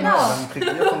vorbei. Ja, Genau. Dann kriegt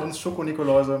ihr von uns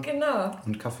Schoko-Nikoläuse Genau.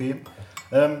 und Kaffee.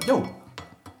 Jo,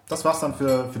 das war's dann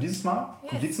für dieses Mal.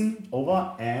 Yes. Komplizen,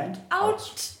 over and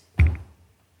Out.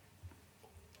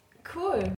 Cool.